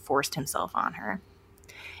basically forced himself on her.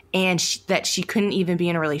 And that she couldn't even be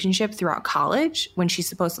in a relationship throughout college when she's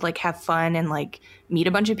supposed to like have fun and like meet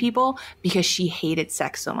a bunch of people because she hated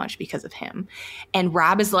sex so much because of him. And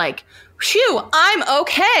Rob is like, phew, I'm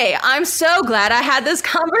okay. I'm so glad I had this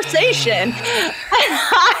conversation. And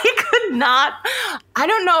I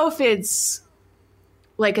don't know if it's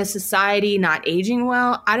like a society not aging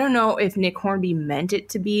well. I don't know if Nick Hornby meant it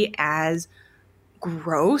to be as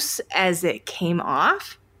gross as it came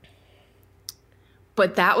off.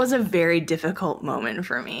 But that was a very difficult moment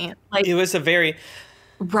for me. Like, it was a very...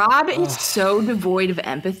 Rob is so devoid of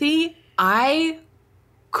empathy. I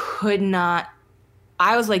could not...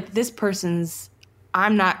 I was like, there's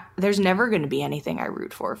never going to be anything I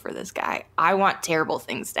root for this guy. I want terrible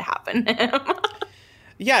things to happen to him.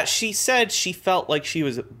 Yeah, she said she felt like she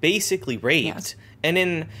was basically raped. Yes.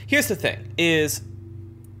 And here's the thing, is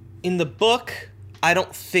in the book... I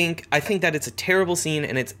think that it's a terrible scene,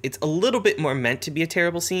 and it's a little bit more meant to be a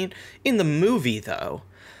terrible scene. In the movie, though,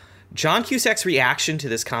 John Cusack's reaction to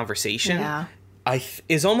this conversation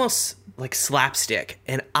is almost like slapstick,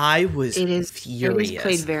 and I was furious. It is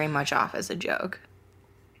played very much off as a joke.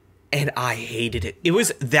 And I hated it.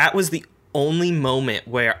 That was the only moment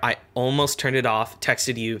where I almost turned it off,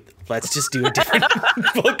 texted you, let's just do a different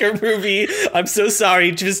book or movie. I'm so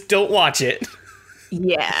sorry, just don't watch it.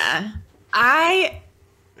 Yeah. I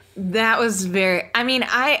was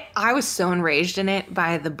so enraged in it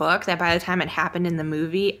by the book that by the time it happened in the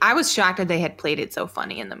movie, I was shocked that they had played it so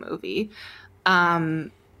funny in the movie.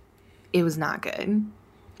 It was not good.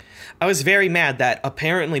 I was very mad that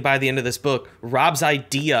apparently by the end of this book, Rob's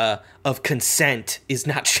idea of consent is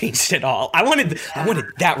not changed at all. I wanted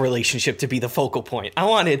that relationship to be the focal point. I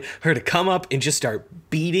wanted her to come up and just start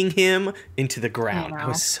beating him into the ground. I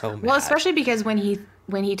was so mad. Well, especially because when he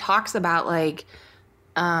talks about like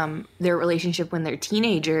their relationship when they're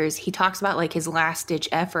teenagers, he talks about like his last ditch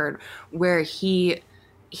effort where he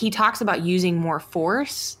talks about using more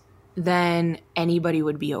force than anybody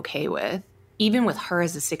would be okay with, even with her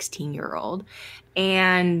as a 16-year-old.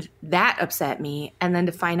 And that upset me. And then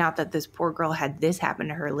to find out that this poor girl had this happen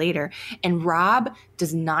to her later, and Rob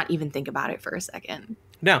does not even think about it for a second.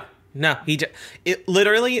 No,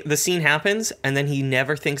 literally the scene happens and then he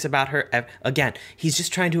never thinks about her again. He's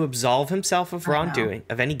just trying to absolve himself of wrongdoing,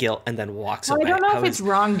 of any guilt, and then walks away. I don't know if it's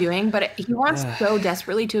wrongdoing, but he wants so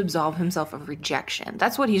desperately to absolve himself of rejection.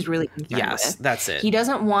 That's what he's really concerned with. Yes, that's it. He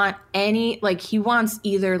doesn't want he wants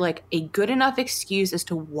either like a good enough excuse as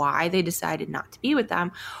to why they decided not to be with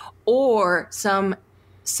them, or some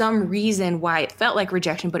reason why it felt like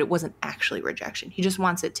rejection, but it wasn't actually rejection. He just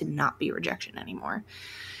wants it to not be rejection anymore.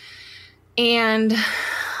 And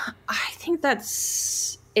I think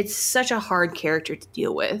it's such a hard character to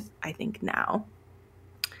deal with, I think, now.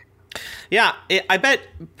 Yeah, I bet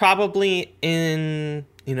probably in,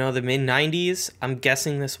 the mid-90s, I'm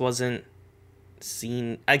guessing this wasn't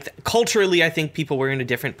seen... culturally, I think people were in a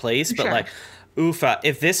different place, but like, oofa,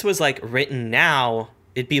 if this was like written now,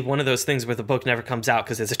 it'd be one of those things where the book never comes out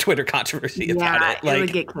because there's a Twitter controversy about it. It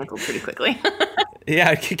would get canceled pretty quickly.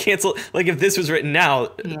 Yeah, cancel. Like if this was written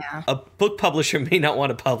now, Yeah. a book publisher may not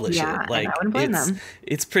want to publish Yeah, it. and Like I wouldn't blame them.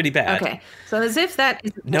 it's pretty bad. Okay, so as if that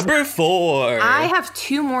is Number 4. I have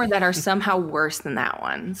 2 more that are somehow worse than that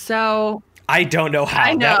one. So I don't know how.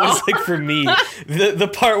 I know. That was like for me the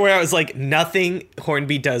part where I was like, nothing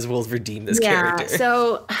Hornby does will redeem this character.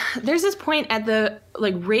 So there's this point at the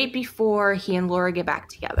like right before he and Laura get back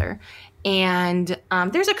together. And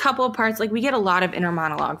there's a couple of parts, like we get a lot of inner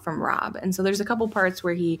monologue from Rob. And so there's a couple parts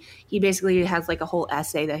where he basically has like a whole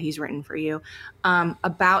essay that he's written for you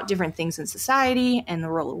about different things in society and the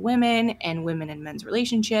role of women and women and men's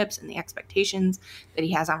relationships and the expectations that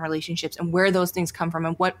he has on relationships and where those things come from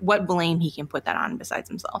and what blame he can put that on besides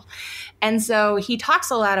himself. And so he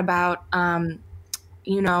talks a lot about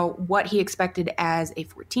what he expected as a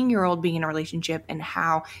 14-year-old being in a relationship and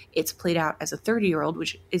how it's played out as a 30-year-old,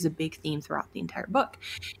 which is a big theme throughout the entire book.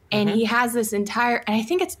 And he has this entire, and I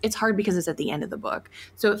think it's hard because it's at the end of the book.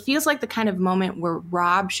 So it feels like the kind of moment where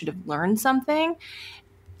Rob should have learned something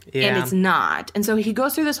and it's not. And so he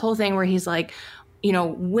goes through this whole thing where he's like,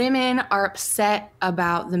 women are upset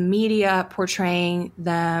about the media portraying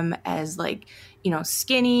them as like,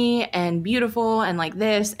 skinny and beautiful and like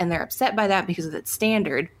this, and they're upset by that because of that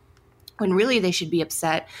standard, when really they should be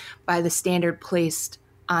upset by the standard placed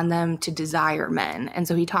on them to desire men. And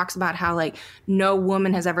so he talks about how like no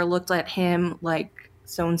woman has ever looked at him like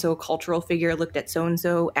so-and-so cultural figure looked at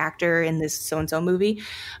so-and-so actor in this so-and-so movie,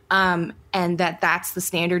 and that's the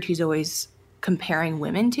standard he's always comparing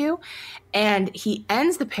women to. And he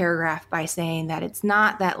ends the paragraph by saying that it's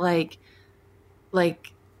not that like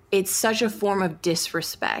it's such a form of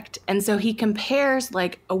disrespect. And so he compares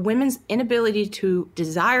like a woman's inability to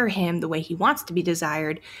desire him the way he wants to be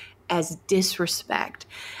desired as disrespect.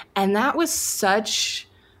 And that was such,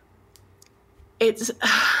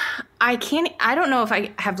 I don't know if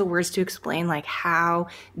I have the words to explain like how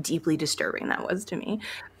deeply disturbing that was to me.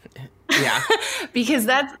 Yeah. Because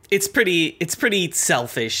it's pretty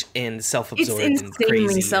selfish and self-absorbed it's and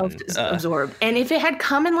crazy. Insanely self-absorbed. And if it had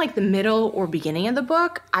come in like the middle or beginning of the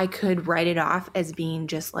book, I could write it off as being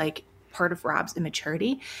just like part of Rob's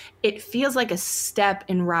immaturity. It feels like a step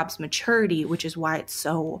in Rob's maturity, which is why it's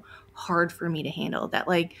so hard for me to handle. That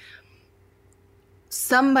like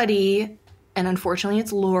somebody, and unfortunately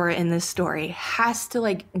it's Laura in this story, has to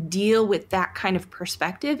like deal with that kind of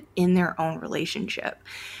perspective in their own relationship.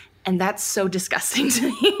 And that's so disgusting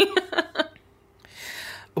to me.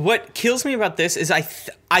 What kills me about this is I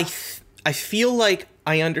feel like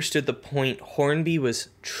I understood the point Hornby was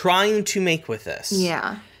trying to make with this.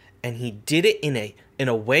 Yeah. And he did it in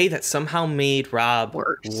a way that somehow made Rob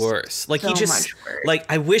worse. Like so much worse. Like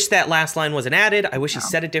I wish that last line wasn't added. I wish he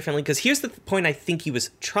said it differently, because here's the point I think he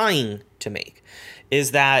was trying to make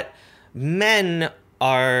is that men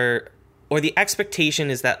are, or the expectation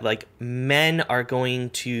is that like men are going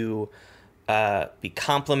to be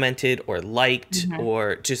complimented or liked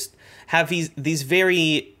or just have these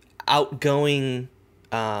very outgoing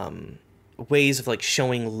ways of like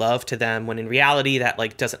showing love to them, when in reality that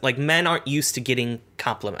like doesn't, like men aren't used to getting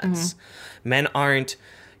compliments. Men aren't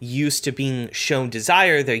used to being shown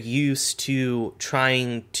desire. They're used to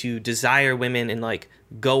trying to desire women and like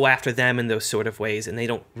go after them in those sort of ways, and they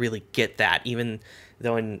don't really get that, even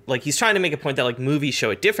though in like he's trying to make a point that like movies show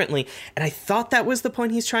it differently, and I thought that was the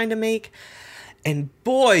point he's trying to make, and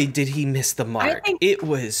boy did he miss the mark. I think it's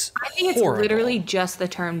literally just the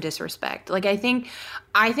term disrespect. Like I think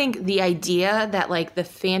the idea that like the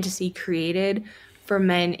fantasy created for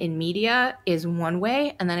men in media is one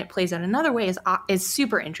way, and then it plays out another way is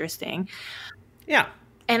super interesting. Yeah.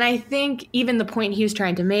 And I think even the point he was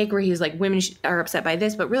trying to make where he was like, women are upset by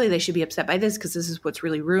this, but really they should be upset by this because this is what's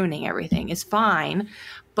really ruining everything, is fine.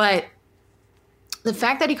 But the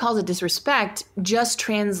fact that he calls it disrespect just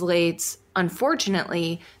translates,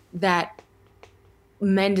 unfortunately, that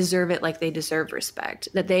men deserve it like they deserve respect,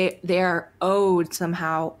 that they are owed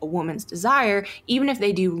somehow a woman's desire, even if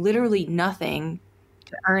they do literally nothing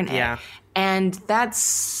to earn it. Yeah. And that's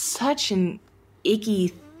such an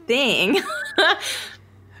icky thing.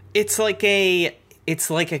 It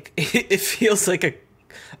feels like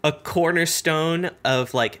a cornerstone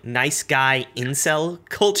of like nice guy incel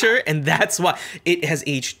culture, and that's why it has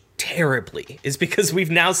aged terribly, is because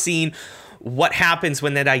we've now seen what happens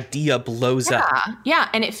when that idea blows up. Yeah,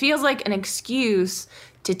 and it feels like an excuse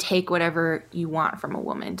to take whatever you want from a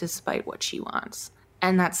woman despite what she wants.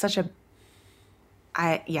 And that's such a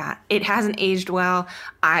it hasn't aged well.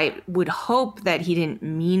 I would hope that he didn't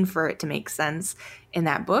mean for it to make sense in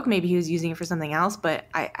that book. Maybe he was using it for something else, but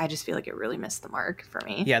I just feel like it really missed the mark for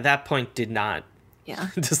me. Yeah, that point did not Yeah.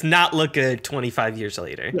 Does not look good 25 years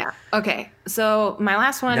later. Yeah. Okay. So my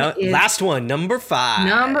last one is last one, number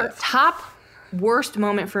 5. top worst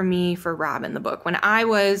moment for me for Rob in the book. When I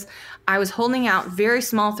was holding out very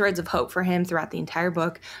small threads of hope for him throughout the entire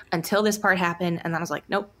book until this part happened, and then I was like,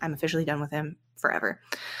 nope, I'm officially done with him forever.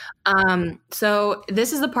 So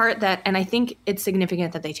this is the part that, and I think it's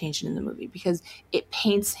significant that they changed it in the movie because it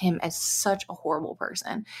paints him as such a horrible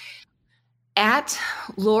person. At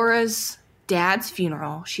Laura's dad's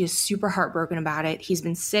funeral, she is super heartbroken about it. He's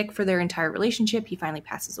been sick for their entire relationship. He finally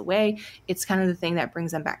passes away. It's kind of the thing that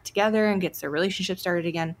brings them back together and gets their relationship started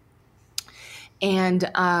again. And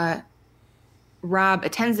Rob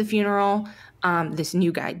attends the funeral. This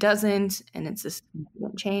new guy doesn't, and it's this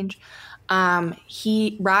change.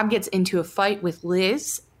 Rob gets into a fight with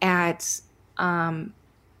Liz at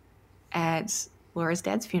Laura's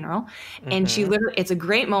dad's funeral, and she literally, it's a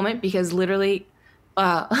great moment because literally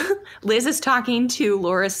Liz is talking to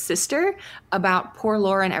Laura's sister about poor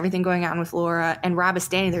Laura and everything going on with Laura, and Rob is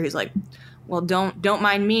standing there. He's like, well, don't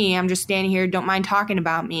mind me. I'm just standing here. Don't mind talking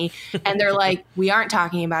about me. And they're like, we aren't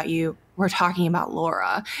talking about you. We're talking about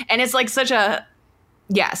Laura. And it's like such a,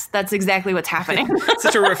 yes, that's exactly what's happening.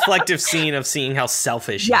 Such a reflective scene of seeing how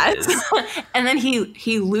selfish he is. And then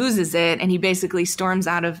he loses it, and he basically storms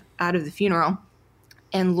out of the funeral.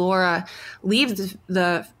 And Laura leaves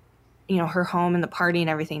the her home and the party and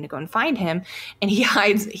everything to go and find him. And he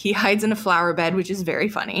hides in a flower bed, which is very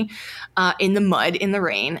funny, in the mud, in the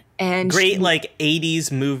rain. And great,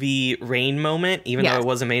 80s movie rain moment, even though it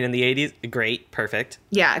wasn't made in the 80s. Great. Perfect.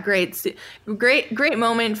 Yeah. Great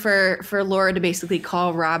moment for Laura to basically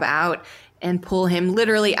call Rob out and pull him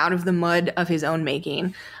literally out of the mud of his own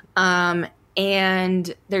making.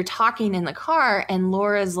 And they're talking in the car, and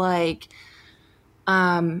Laura's like,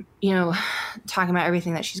 talking about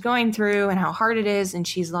everything that she's going through and how hard it is. And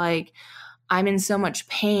she's like, I'm in so much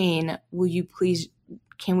pain.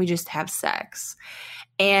 Can we just have sex?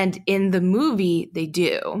 And in the movie, they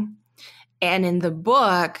do. And in the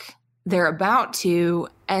book, they're about to.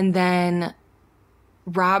 And then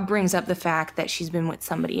Rob brings up the fact that she's been with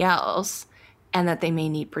somebody else and that they may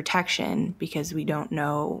need protection because we don't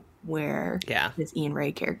know where this Ian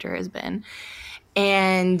Ray character has been.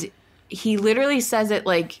 And he literally says it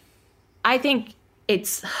like, I think the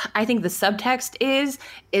subtext is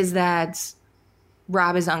that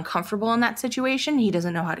Rob is uncomfortable in that situation. He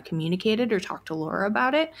doesn't know how to communicate it or talk to Laura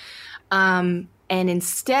about it. And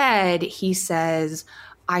instead he says,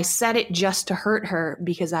 I said it just to hurt her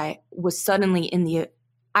because I suddenly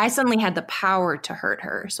had the power to hurt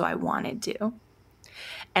her. So I wanted to.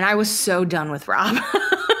 And I was so done with Rob.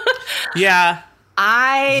 Yeah.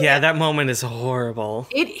 That moment is horrible.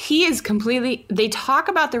 He is completely, they talk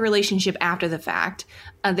about the relationship after the fact.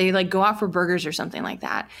 They go out for burgers or something like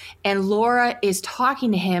that. And Laura is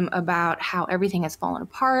talking to him about how everything has fallen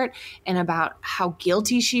apart and about how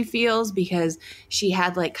guilty she feels because she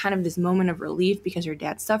had kind of this moment of relief because her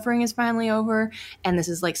dad's suffering is finally over. And this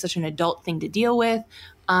is such an adult thing to deal with.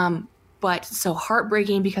 But so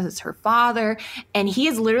heartbreaking because it's her father. And he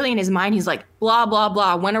is literally in his mind, he's like, blah, blah,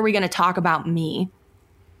 blah. When are we going to talk about me?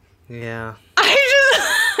 Yeah.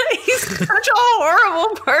 He's such a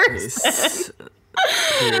horrible person.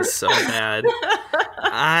 He is so bad.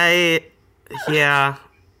 Yeah.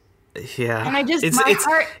 And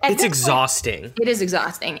it's exhausting. It is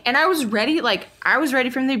exhausting. And I was ready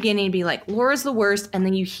from the beginning to be like, Laura's the worst. And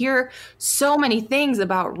then you hear so many things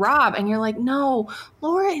about Rob and you're like, no,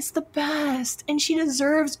 Laura is the best and she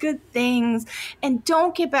deserves good things. And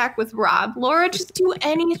don't get back with Rob. Laura, just do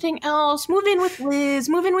anything else. Move in with Liz,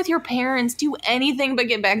 move in with your parents, do anything but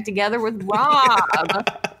get back together with Rob.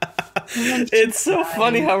 It's so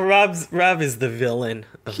funny how Rob is the villain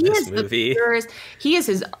of this movie. He's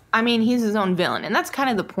his own villain, and that's kind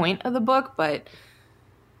of the point of the book, but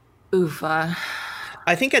oofa.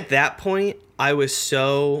 I think at that point, I was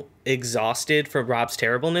so exhausted from Rob's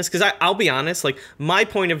terribleness, because I'll be honest, my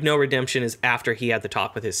point of no redemption is after he had the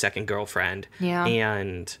talk with his second girlfriend,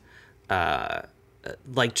 and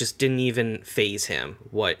just didn't even faze him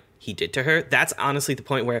what he did to her. That's honestly the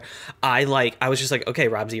point where I was just like, okay,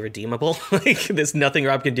 Rob's irredeemable. There's nothing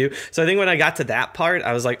Rob can do. So I think when I got to that part,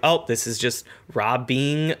 I was like, oh, this is just Rob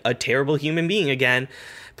being a terrible human being again.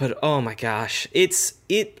 But oh my gosh,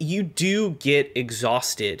 you do get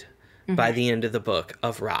exhausted by the end of the book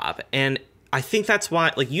of Rob. And I think that's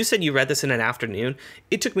why, you said you read this in an afternoon.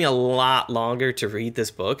 It took me a lot longer to read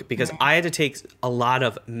this book because I had to take a lot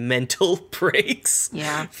of mental breaks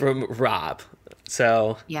from Rob.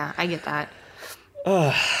 So yeah, I get that.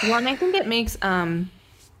 Well, and I think it makes going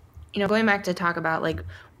back to talk about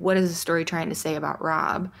what is the story trying to say about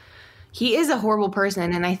Rob. he is a horrible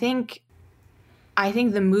person, and I think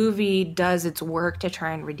the movie does its work to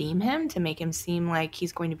try and redeem him, to make him seem like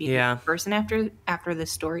he's going to be a good person after the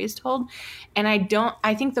story is told. And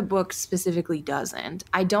I think the book specifically doesn't.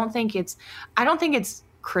 I don't think it's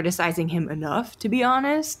criticizing him enough, to be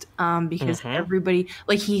honest, because everybody,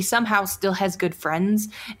 like, he somehow still has good friends,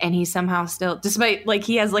 and he somehow still, despite, like,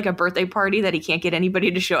 he has like a birthday party that he can't get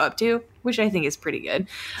anybody to show up to, which I think is pretty good.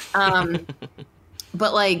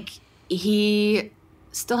 But like, he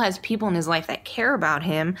still has people in his life that care about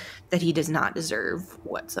him that he does not deserve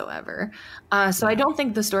whatsoever. So I don't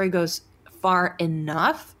think the story goes far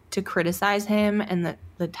enough to criticize him and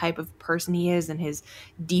the type of person he is and his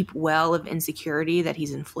deep well of insecurity that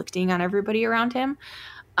he's inflicting on everybody around him.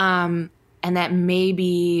 And that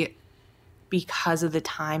maybe because of the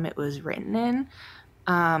time it was written in.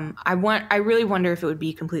 I really wonder if it would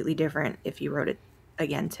be completely different if he wrote it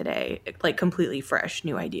again today, like completely fresh,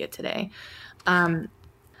 new idea today.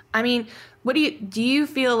 I mean, what do you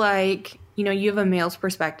feel like, you know, you have a male's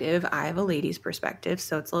perspective, I have a lady's perspective,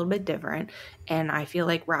 so it's a little bit different, and I feel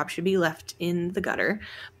like Rob should be left in the gutter.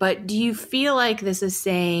 But do you feel like this is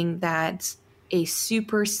saying that a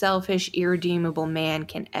super selfish, irredeemable man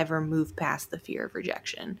can ever move past the fear of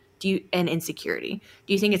rejection and insecurity?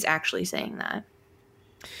 Do you think it's actually saying that?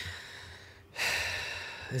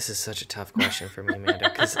 This is such a tough question for me, Amanda,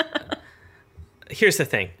 because here's the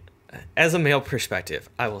thing. As a male perspective,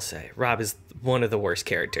 I will say Rob is one of the worst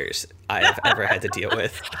characters I have ever had to deal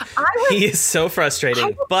with. He is so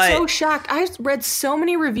frustrating. I'm so shocked. I read so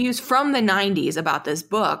many reviews from the 90s about this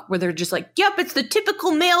book where they're just like, yep, it's the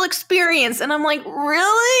typical male experience. And I'm like,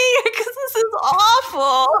 really? Because this is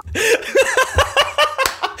awful.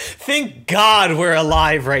 Thank God we're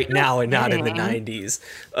alive right now and not in the 90s.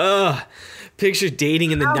 Ugh. Picture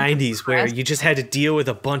dating in the 90s where you just had to deal with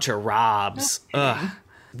a bunch of Robs. Ugh.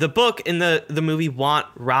 The book and the movie want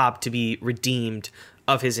Rob to be redeemed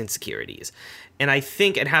of his insecurities. And I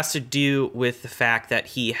think it has to do with the fact that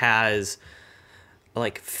he has,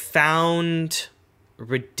 like, found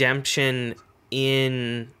redemption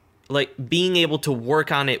in, like, being able to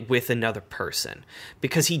work on it with another person.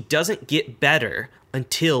 Because he doesn't get better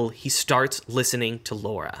until he starts listening to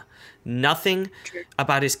Laura. Nothing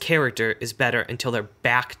about his character is better until they're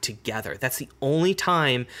back together. That's the only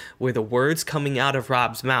time where the words coming out of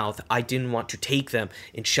Rob's mouth, I didn't want to take them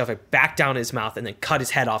and shove it back down his mouth and then cut his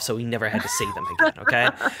head off so he never had to say them again, okay?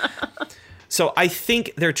 So I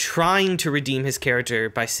think they're trying to redeem his character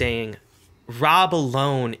by saying, Rob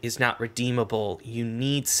alone is not redeemable. You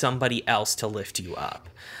need somebody else to lift you up.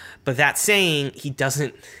 But that saying, he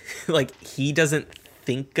doesn't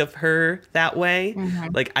think of her that way.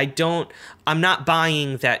 Like, I'm not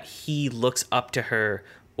buying that he looks up to her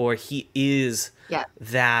or he is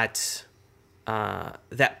that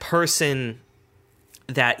person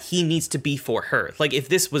that he needs to be for her. Like, if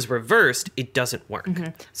this was reversed, it doesn't work.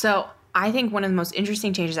 So I think one of the most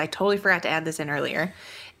interesting changes, I totally forgot to add this in earlier,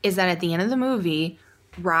 is that at the end of the movie,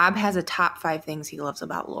 Rob has a top 5 things he loves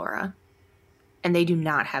about Laura. And they do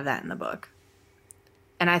not have that in the book.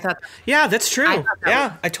 And I thought, yeah, that's true.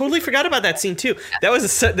 I totally forgot about that scene too. That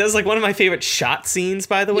was like one of my favorite shot scenes,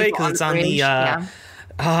 by the way, because it's on the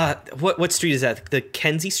what street is that? The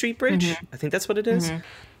Kenzie Street Bridge. I think that's what it is.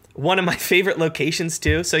 One of my favorite locations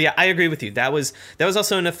too. So yeah, I agree with you. That was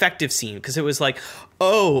also an effective scene because it was like,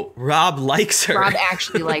 oh, Rob likes her. Rob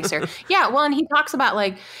actually likes her. Yeah, well, and he talks about,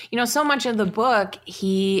 like, you know, so much of the book,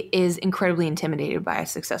 he is incredibly intimidated by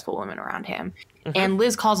successful women around him. And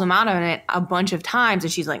Liz calls him out on it a bunch of times,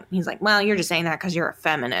 and he's like, well, you're just saying that because you're a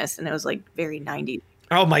feminist. And it was like very 90s.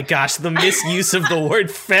 Oh my gosh, the misuse of the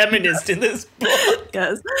word feminist in this book.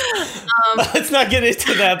 Yes. Let's not get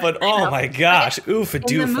into that, but oh my gosh, oofa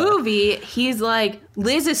doofa. In the movie, he's like,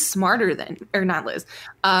 Liz is smarter than, or not Liz,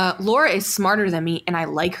 Laura is smarter than me, and I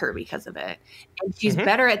like her because of it. And she's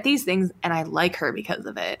better at these things, and I like her because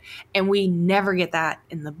of it. And we never get that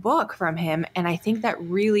in the book from him. And I think that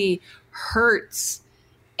really hurts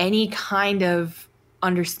any kind of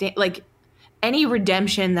like any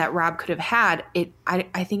redemption that Rob could have had.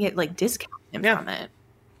 I think it like discounts him from it.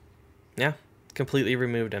 Yeah, completely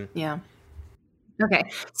removed him. Yeah.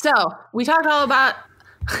 Okay, so we talked all about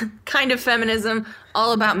kind of feminism,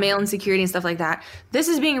 all about male insecurity and stuff like that. This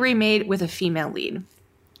is being remade with a female lead.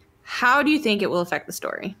 How do you think it will affect the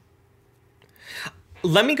story?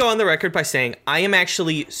 Let me go on the record by saying I am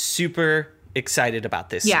actually super excited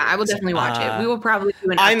about this. Yeah, series. I will definitely watch it. We will probably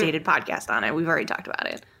do an updated podcast on it. We've already talked about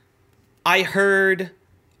it. I heard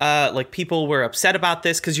like people were upset about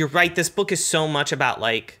this because you're right. This book is so much about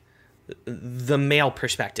like the male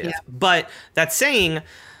perspective. Yeah. But that saying,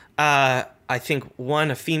 I I think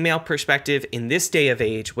a female perspective in this day of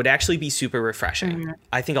age would actually be super refreshing. Mm-hmm.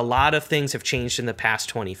 I think a lot of things have changed in the past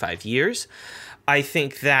 25 years. I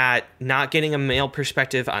think that not getting a male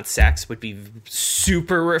perspective on sex would be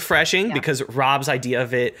super refreshing because Rob's idea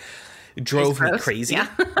of it drove me crazy. Yeah.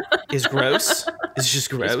 Is gross. It's just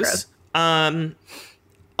gross. It's gross.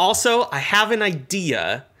 Also, I have an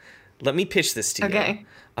idea. Let me pitch this to you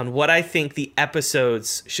on what I think the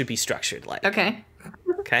episodes should be structured like. Okay.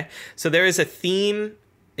 Okay. So there is a theme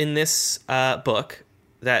in this book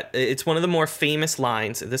that it's one of the more famous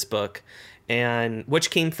lines of this book. And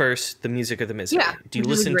which came first, the music or the misery? Yeah, Do you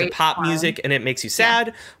listen to pop music and it makes you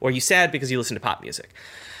sad, or are you sad because you listen to pop music?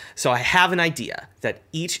 So I have an idea that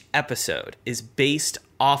each episode is based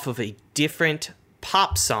off of a different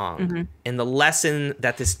pop song and the lesson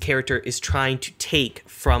that this character is trying to take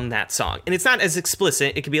from that song. And it's not as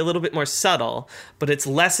explicit. It can be a little bit more subtle, but it's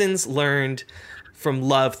lessons learned from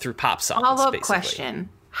love through pop songs. Follow-up question.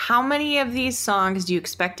 How many of these songs do you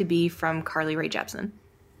expect to be from Carly Rae Jepsen?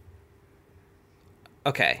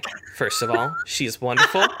 Okay, first of all, she's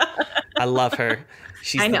wonderful. I love her.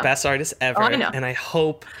 She's the best artist ever. I know. And I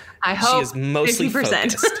hope she is mostly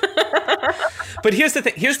 50%. Focused. But here's the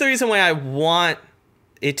thing. Here's the reason why I want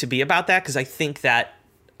it to be about that, because I think that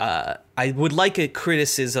I would like a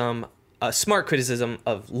smart criticism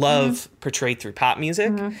of love portrayed through pop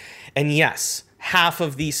music. And yes, half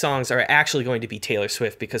of these songs are actually going to be Taylor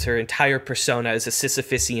Swift because her entire persona is a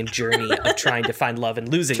Sisyphusian journey of trying to find love and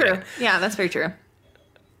losing it. Yeah, that's very true.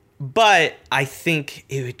 But I think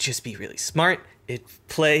it would just be really smart. It'd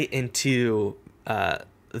play into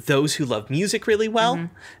those who love music really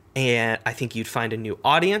well. And I think you'd find a new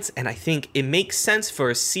audience. And I think it makes sense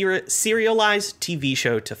for a serialized TV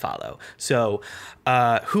show to follow. So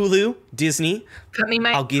Hulu, Disney,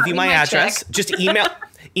 I'll give you my address. Just email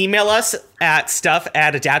us at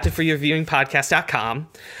stuff@adaptedforyourviewingpodcast.com.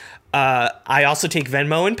 I also take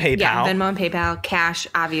Venmo and PayPal. Yeah, Venmo and PayPal. Cash,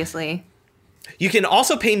 obviously. You can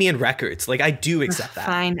also pay me in records. Like, I do accept that.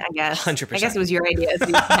 Fine, I guess. 100%. I guess it was your idea. So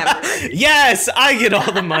you can have it. Yes, I get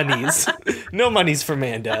all the monies. No monies for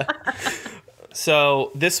Manda.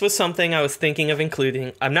 So this was something I was thinking of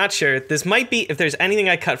including. I'm not sure. This might be, if there's anything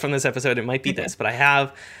I cut from this episode, it might be this. But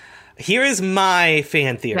here is my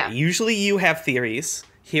fan theory. Yeah. Usually you have theories.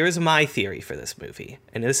 Here is my theory for this movie.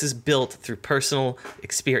 And this is built through personal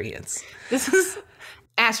experience. This is...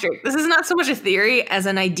 Asterisk. This is not so much a theory as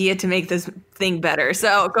an idea to make this thing better.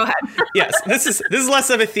 So go ahead. Yes, this is less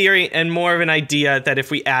of a theory and more of an idea that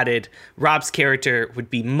if we added, Rob's character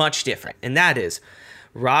would be much different. And that is,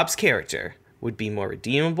 Rob's character would be more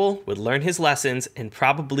redeemable, would learn his lessons, and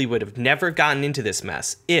probably would have never gotten into this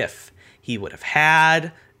mess if he would have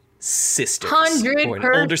had sisters 100%, or an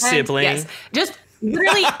older sibling. Yes. Just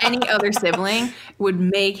literally any other sibling would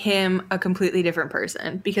make him a completely different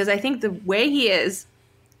person. Because I think the way he is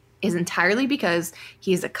entirely because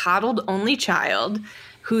he is a coddled only child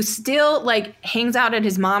who still hangs out at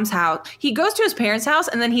his mom's house. He goes to his parents' house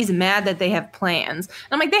and then he's mad that they have plans. And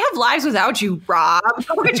I'm like, they have lives without you, Rob.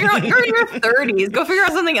 You're in your 30s. Go figure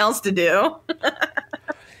out something else to do.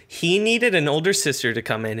 He needed an older sister to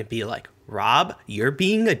come in and be like, Rob, you're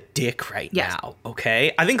being a dick right now,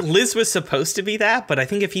 okay? I think Liz was supposed to be that, but I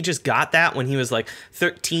think if he just got that when he was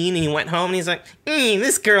 13 and he went home and he's like,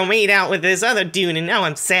 this girl made out with this other dude and now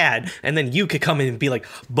I'm sad. And then you could come in and be like,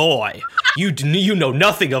 boy, you know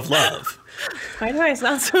nothing of love. Why do I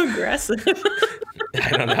sound so aggressive?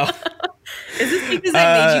 I don't know. Is this because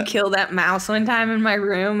I made you kill that mouse one time in my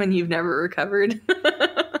room and you've never recovered?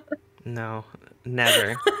 No.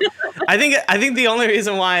 Never. I think the only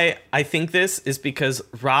reason why I think this is because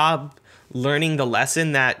Rob learning the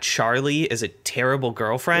lesson that Charlie is a terrible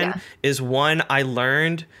girlfriend is one I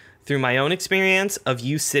learned through my own experience of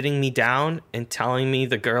you sitting me down and telling me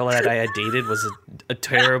the girl that I had dated was a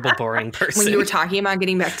terrible, boring person. When you were talking about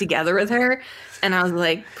getting back together with her, and I was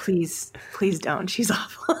like, please don't. She's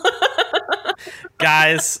awful.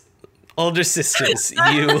 Guys, older sisters,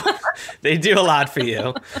 they do a lot for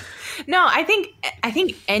you. No, I think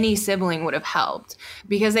any sibling would have helped,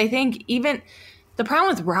 because I think even the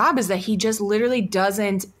problem with Rob is that he just literally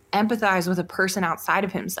doesn't empathize with a person outside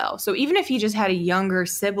of himself. So even if he just had a younger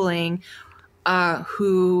sibling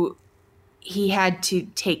who he had to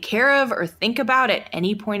take care of or think about at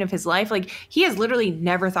any point of his life, he has literally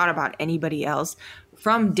never thought about anybody else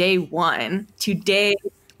from day one to day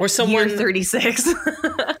or someone year 36.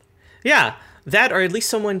 Yeah. That, or at least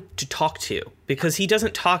someone to talk to, because he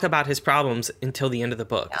doesn't talk about his problems until the end of the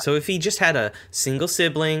book. Yeah. So if he just had a single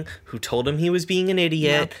sibling who told him he was being an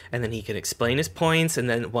idiot, Yeah. and then he could explain his points, and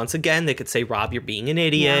then once again they could say, Rob, you're being an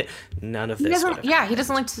idiot. None of this would have He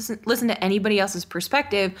doesn't like to listen to anybody else's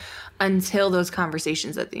perspective until those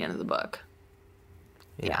conversations at the end of the book.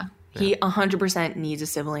 Yeah. He 100% needs a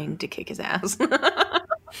sibling to kick his ass.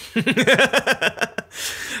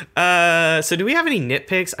 So do we have any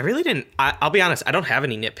nitpicks? I really didn't. I'll be honest, I don't have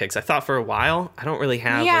any nitpicks. I thought for a while I don't really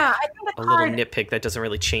have I think that's a little hard. nitpick that doesn't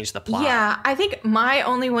really change the plot. Yeah, I think my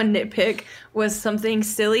only one nitpick was something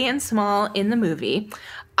silly and small in the movie.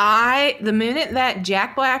 The minute that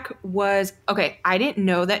Jack Black was, okay, I didn't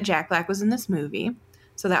know that Jack Black was in this movie.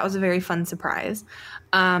 So that was a very fun surprise.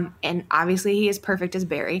 And obviously he is perfect as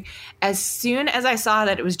Barry. As soon as I saw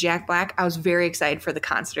that it was Jack Black, I was very excited for the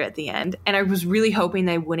concert at the end. And I was really hoping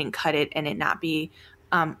they wouldn't cut it and it not be,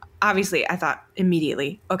 obviously I thought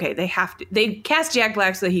immediately, okay, they cast Jack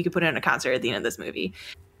Black so that he could put in a concert at the end of this movie.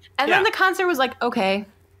 And then the concert was like, okay.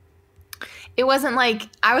 It wasn't like,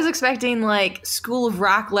 I was expecting like School of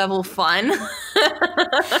Rock level fun.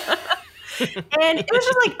 And it was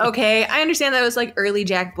just like, okay, I understand that it was like early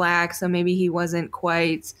Jack Black, so maybe he wasn't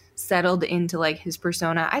quite settled into like his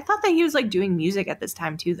persona. I thought that he was like doing music at this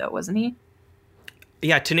time too, though, wasn't he?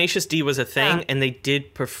 Yeah, Tenacious D was a thing, Yeah. and they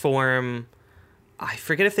did perform. I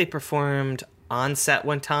forget if they performed on set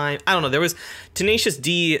one time. I don't know. There was Tenacious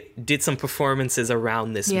D did some performances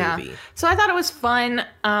around this movie. So I thought it was fun,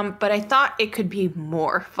 but I thought it could be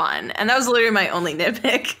more fun, and that was literally my only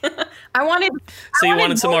nitpick. So you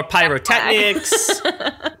wanted some more pyrotechnics.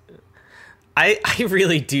 I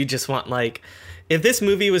really do just want, like, if this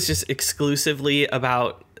movie was just exclusively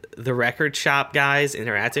about the record shop guys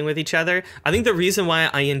interacting with each other, I think the reason why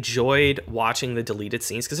I enjoyed watching the deleted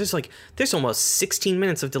scenes, because there's almost 16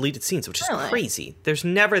 minutes of deleted scenes, which is crazy. There's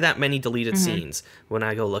never that many deleted scenes when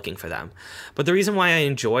I go looking for them. But the reason why I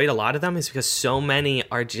enjoyed a lot of them is because so many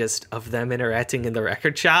are just of them interacting in the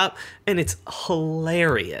record shop, and it's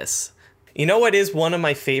hilarious. You know what is one of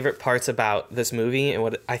my favorite parts about this movie, and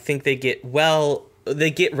what I think they get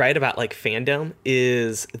right about like fandom,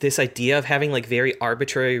 is this idea of having like very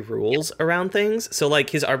arbitrary rules around things. So like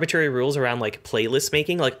his arbitrary rules around like playlist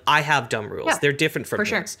making, like I have dumb rules. Yeah, they're different from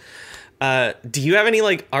for his. Do you have any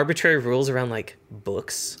like arbitrary rules around like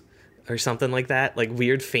books or something like that? Like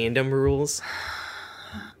weird fandom rules?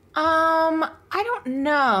 I don't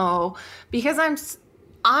know, because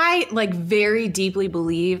I like very deeply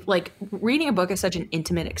believe, like, reading a book is such an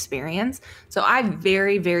intimate experience. So I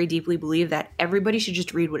very, very deeply believe that everybody should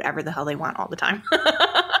just read whatever the hell they want all the time.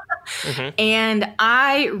 And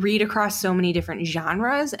I read across so many different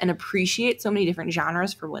genres and appreciate so many different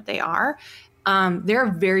genres for what they are. There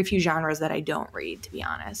are very few genres that I don't read, to be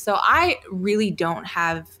honest. So I really don't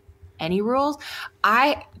have any rules.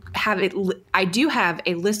 I do have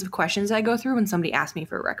a list of questions I go through when somebody asks me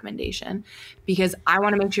for a recommendation, because I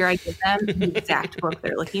want to make sure I give them the exact book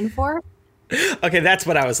they're looking for. Okay, that's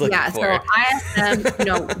what I was looking for. So I asked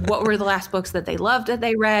them, what were the last books that they loved that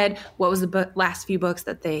they read? What was the last few books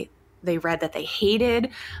that they read that they hated?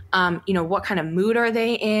 What kind of mood are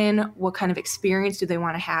they in? What kind of experience do they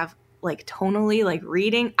want to have, like tonally, like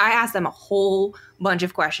reading? I ask them a whole bunch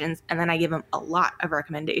of questions, and then I give them a lot of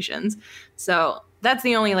recommendations. So that's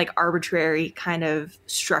the only like arbitrary kind of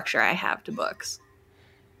structure I have to books.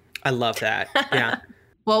 I love that. Yeah.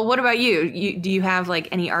 Well, what about you? Do you have like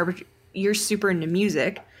any you're super into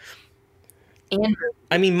music. And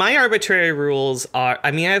I mean, my arbitrary rules are,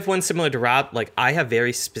 I have one similar to Rob. Like, I have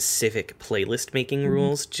very specific playlist making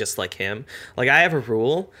rules, just like him. Like, I have a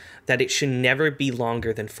rule that it should never be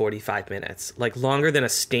longer than 45 minutes. Like, longer than a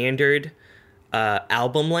standard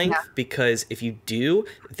album length, because if you do,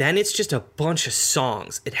 then it's just a bunch of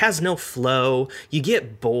songs. It has no flow. You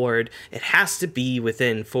get bored. It has to be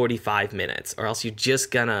within 45 minutes, or else you're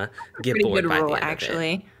just gonna get bored by the end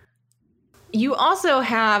actually. of it. You also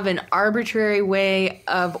have an arbitrary way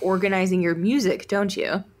of organizing your music, don't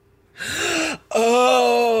you?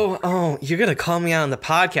 Oh, you're gonna call me out on the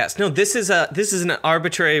podcast. No, this is an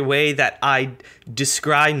arbitrary way that I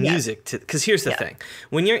describe music to, because here's the thing.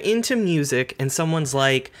 When you're into music and someone's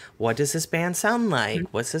like, what does this band sound like?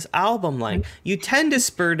 What's this album like? You tend to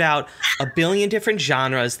spurt out a billion different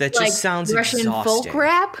genres that just sounds Russian exhausting. folk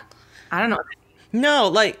rap? I don't know. No,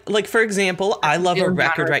 like for example, I love a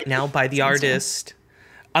record right now by the artist.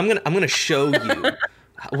 I'm gonna show you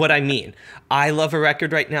what I mean. I love a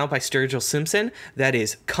record right now by Sturgill Simpson that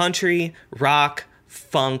is country, rock,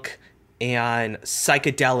 funk, and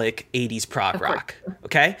psychedelic 80s prog rock.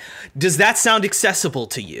 Okay? Does that sound accessible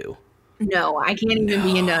to you? No, I can't even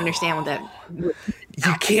begin to understand what that would.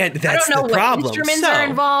 You can't. That's I don't know the problem. what instruments are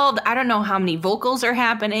involved. I don't know how many vocals are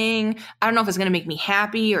happening. I don't know if it's going to make me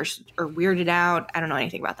happy or weirded out. I don't know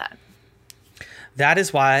anything about that. That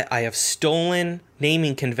is why I have stolen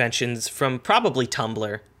naming conventions from probably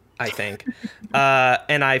Tumblr, I think.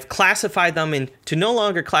 And I've classified them into no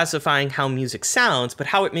longer classifying how music sounds, but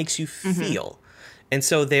how it makes you feel. And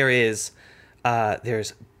so there's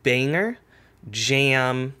banger,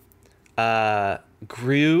 jam,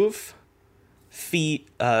 groove,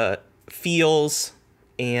 feels,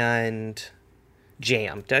 and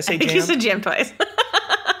jam. Did I say jam? You said jam twice.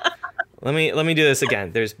 Let me do this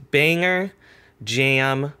again. There's banger,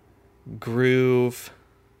 jam, groove,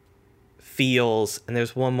 feels, and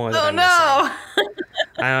there's one more that I'm missing.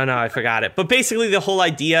 I don't know. I forgot it. But basically, the whole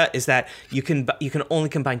idea is that you can only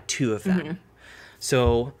combine two of them.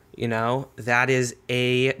 So, that is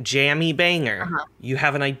a jammy banger. You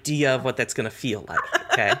have an idea of what that's going to feel like,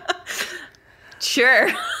 okay? Sure.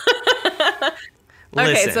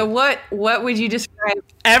 Listen, okay, so what would you describe?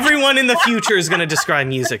 Everyone in the future is going to describe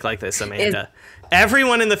music like this, Amanda.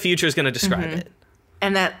 Everyone in the future is going to describe it.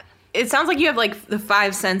 And that it sounds like you have like the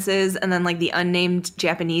five senses and then like the unnamed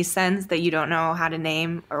Japanese sense that you don't know how to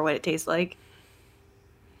name or what it tastes like.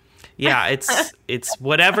 Yeah, it's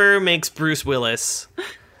whatever makes Bruce Willis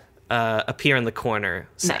appear in the corner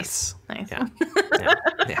sense. Nice. Yeah,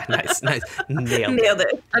 nice. Nailed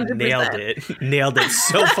it. 100%. Nailed it.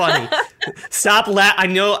 So funny. Stop I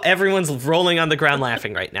know everyone's rolling on the ground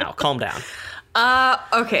laughing right now. Calm down.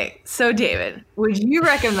 Okay. So David, would you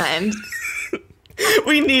recommend?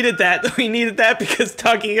 We needed that because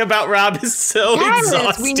talking about Rob is so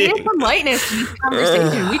exhausting. We needed some lightness to this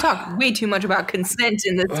conversation. We talk way too much about consent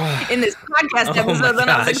in this podcast episode than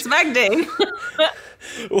I was expecting.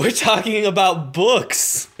 We're talking about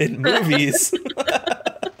books and movies.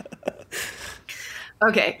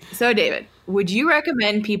 Okay, so David, would you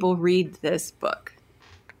recommend people read this book?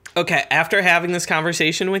 Okay, after having this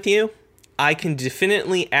conversation with you, I can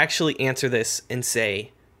definitely actually answer this and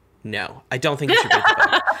say no. I don't think you should read the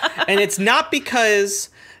book. And it's not because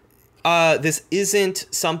this isn't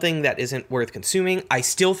something that isn't worth consuming. I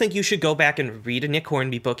still think you should go back and read a Nick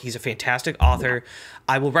Hornby book. He's a fantastic author.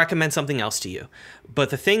 I will recommend something else to you. But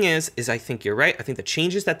the thing is I think you're right. I think the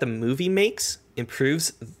changes that the movie makes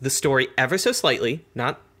improves the story ever so slightly.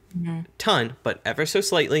 Not a ton, but ever so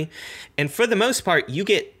slightly. And for the most part, you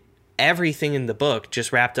get everything in the book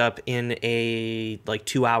just wrapped up in a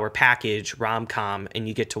 2-hour package rom-com, and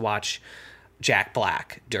you get to watch Jack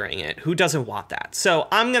Black during it. Who doesn't want that? So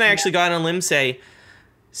I'm going to actually go out on a limb and say,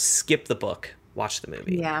 skip the book, watch the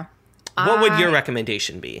movie. Yeah. What would your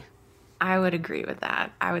recommendation be? I would agree with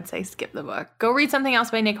that. I would say skip the book. Go read something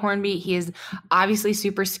else by Nick Hornby. He is obviously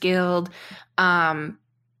super skilled.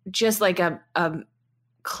 Just like a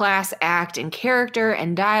class act in character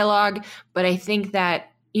and dialogue. But I think that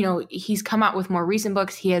he's come out with more recent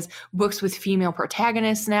books. He has books with female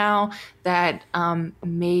protagonists now that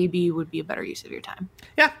maybe would be a better use of your time.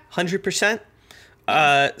 Yeah, 100%.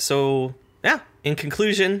 So, yeah, in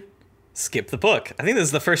conclusion, skip the book. I think this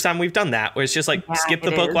is the first time we've done that, where it's just skip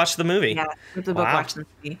the book, watch the movie. Yeah, skip the book, watch the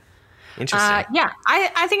movie. Interesting. Yeah,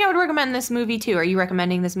 I think I would recommend this movie, too. Are you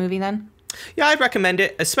recommending this movie, then? Yeah, I'd recommend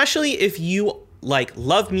it, especially if you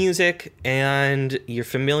love music and you're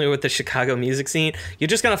familiar with the Chicago music scene. You're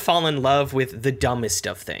just gonna fall in love with the dumbest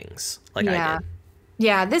of things, I did.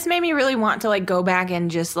 Yeah, this made me really want to go back and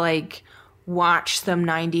just watch some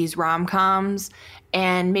 90s rom-coms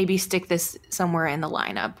and maybe stick this somewhere in the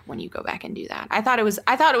lineup when you go back and do that. I thought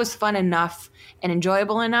it was fun enough and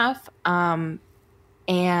enjoyable enough.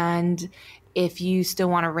 And if you still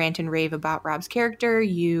want to rant and rave about Rob's character,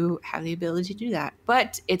 you have the ability to do that.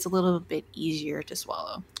 But it's a little bit easier to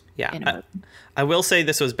swallow. Yeah. I will say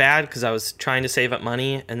this was bad because I was trying to save up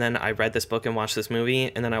money, and then I read this book and watched this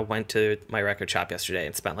movie, and then I went to my record shop yesterday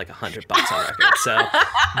and spent $100 on records. So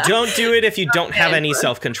don't do it if you don't have any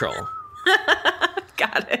self-control.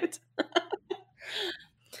 Got it.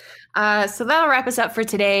 So that'll wrap us up for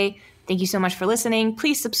today. Thank you so much for listening.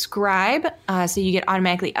 Please subscribe so you get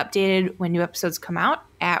automatically updated when new episodes come out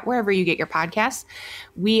at wherever you get your podcasts.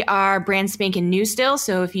 We are brand spanking new still,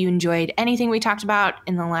 so if you enjoyed anything we talked about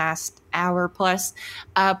in the last hour plus,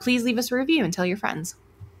 please leave us a review and tell your friends.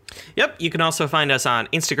 Yep, you can also find us on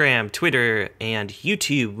Instagram, Twitter, and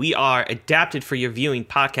YouTube. We are Adapted for Your Viewing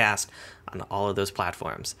podcast on all of those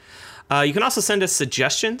platforms. You can also send us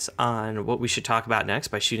suggestions on what we should talk about next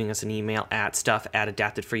by shooting us an email at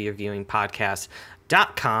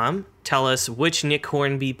stuff@adaptedforyourviewingpodcast.com. Tell us which Nick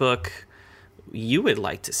Hornby book you would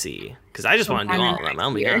like to see Because I just want to do all of them,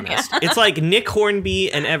 I'll be honest. It's like Nick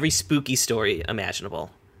Hornby and every spooky story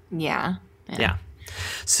imaginable. Yeah.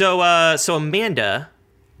 So Amanda,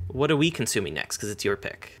 what are we consuming next? Because it's your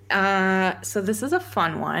pick. So this is a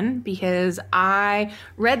fun one because I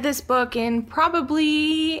read this book in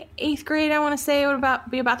probably 8th grade. I want to say it would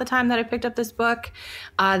be about the time that I picked up this book.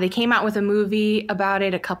 They came out with a movie about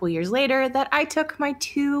it a couple years later that I took my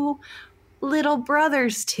 2 little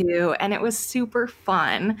brothers to, and it was super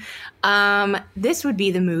fun. This would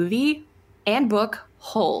be the movie and book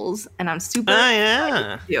Holes, and I'm super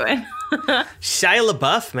excited to do it. Shia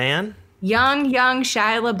LaBeouf, man. Young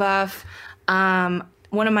Shia LaBeouf.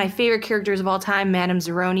 One of my favorite characters of all time, Madame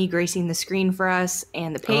Zeroni, gracing the screen for us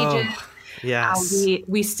and the pages. Oh, yes.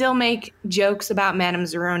 We still make jokes about Madame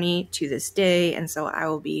Zeroni to this day, and so I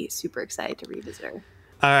will be super excited to revisit her.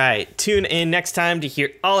 All right, tune in next time to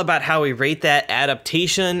hear all about how we rate that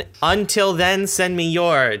adaptation. Until then, send me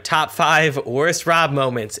your top 5 worst Rob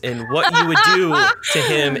moments and what you would do to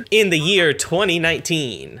him in the year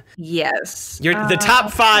 2019. Yes. The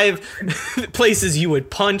top 5 places you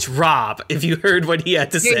would punch Rob if you heard what he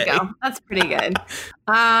had to say. There you go. That's pretty good.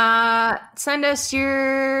 Send us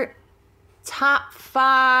your top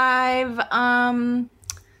 5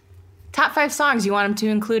 songs you want him to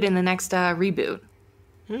include in the next reboot.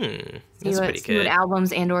 That's pretty good. What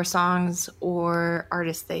albums and or songs or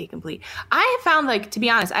artists they complete. I have found, to be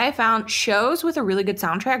honest, I have found shows with a really good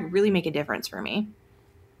soundtrack really make a difference for me.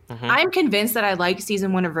 I'm convinced that I like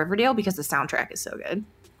season 1 of Riverdale because the soundtrack is so good.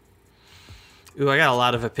 Ooh, I got a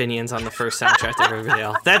lot of opinions on the first soundtrack to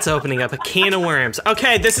Riverdale. That's opening up a can of worms.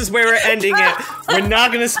 Okay, this is where we're ending it. We're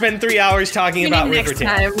not going to spend 3 hours talking about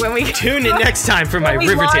Riverdale. Tune in next time for my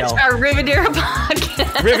Riverdale. Our Riverdale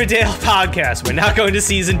podcast. Riverdale podcast. We're not going to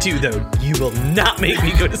season 2, though. You will not make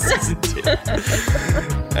me go to season 2. All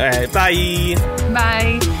right, bye.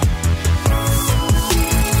 Bye.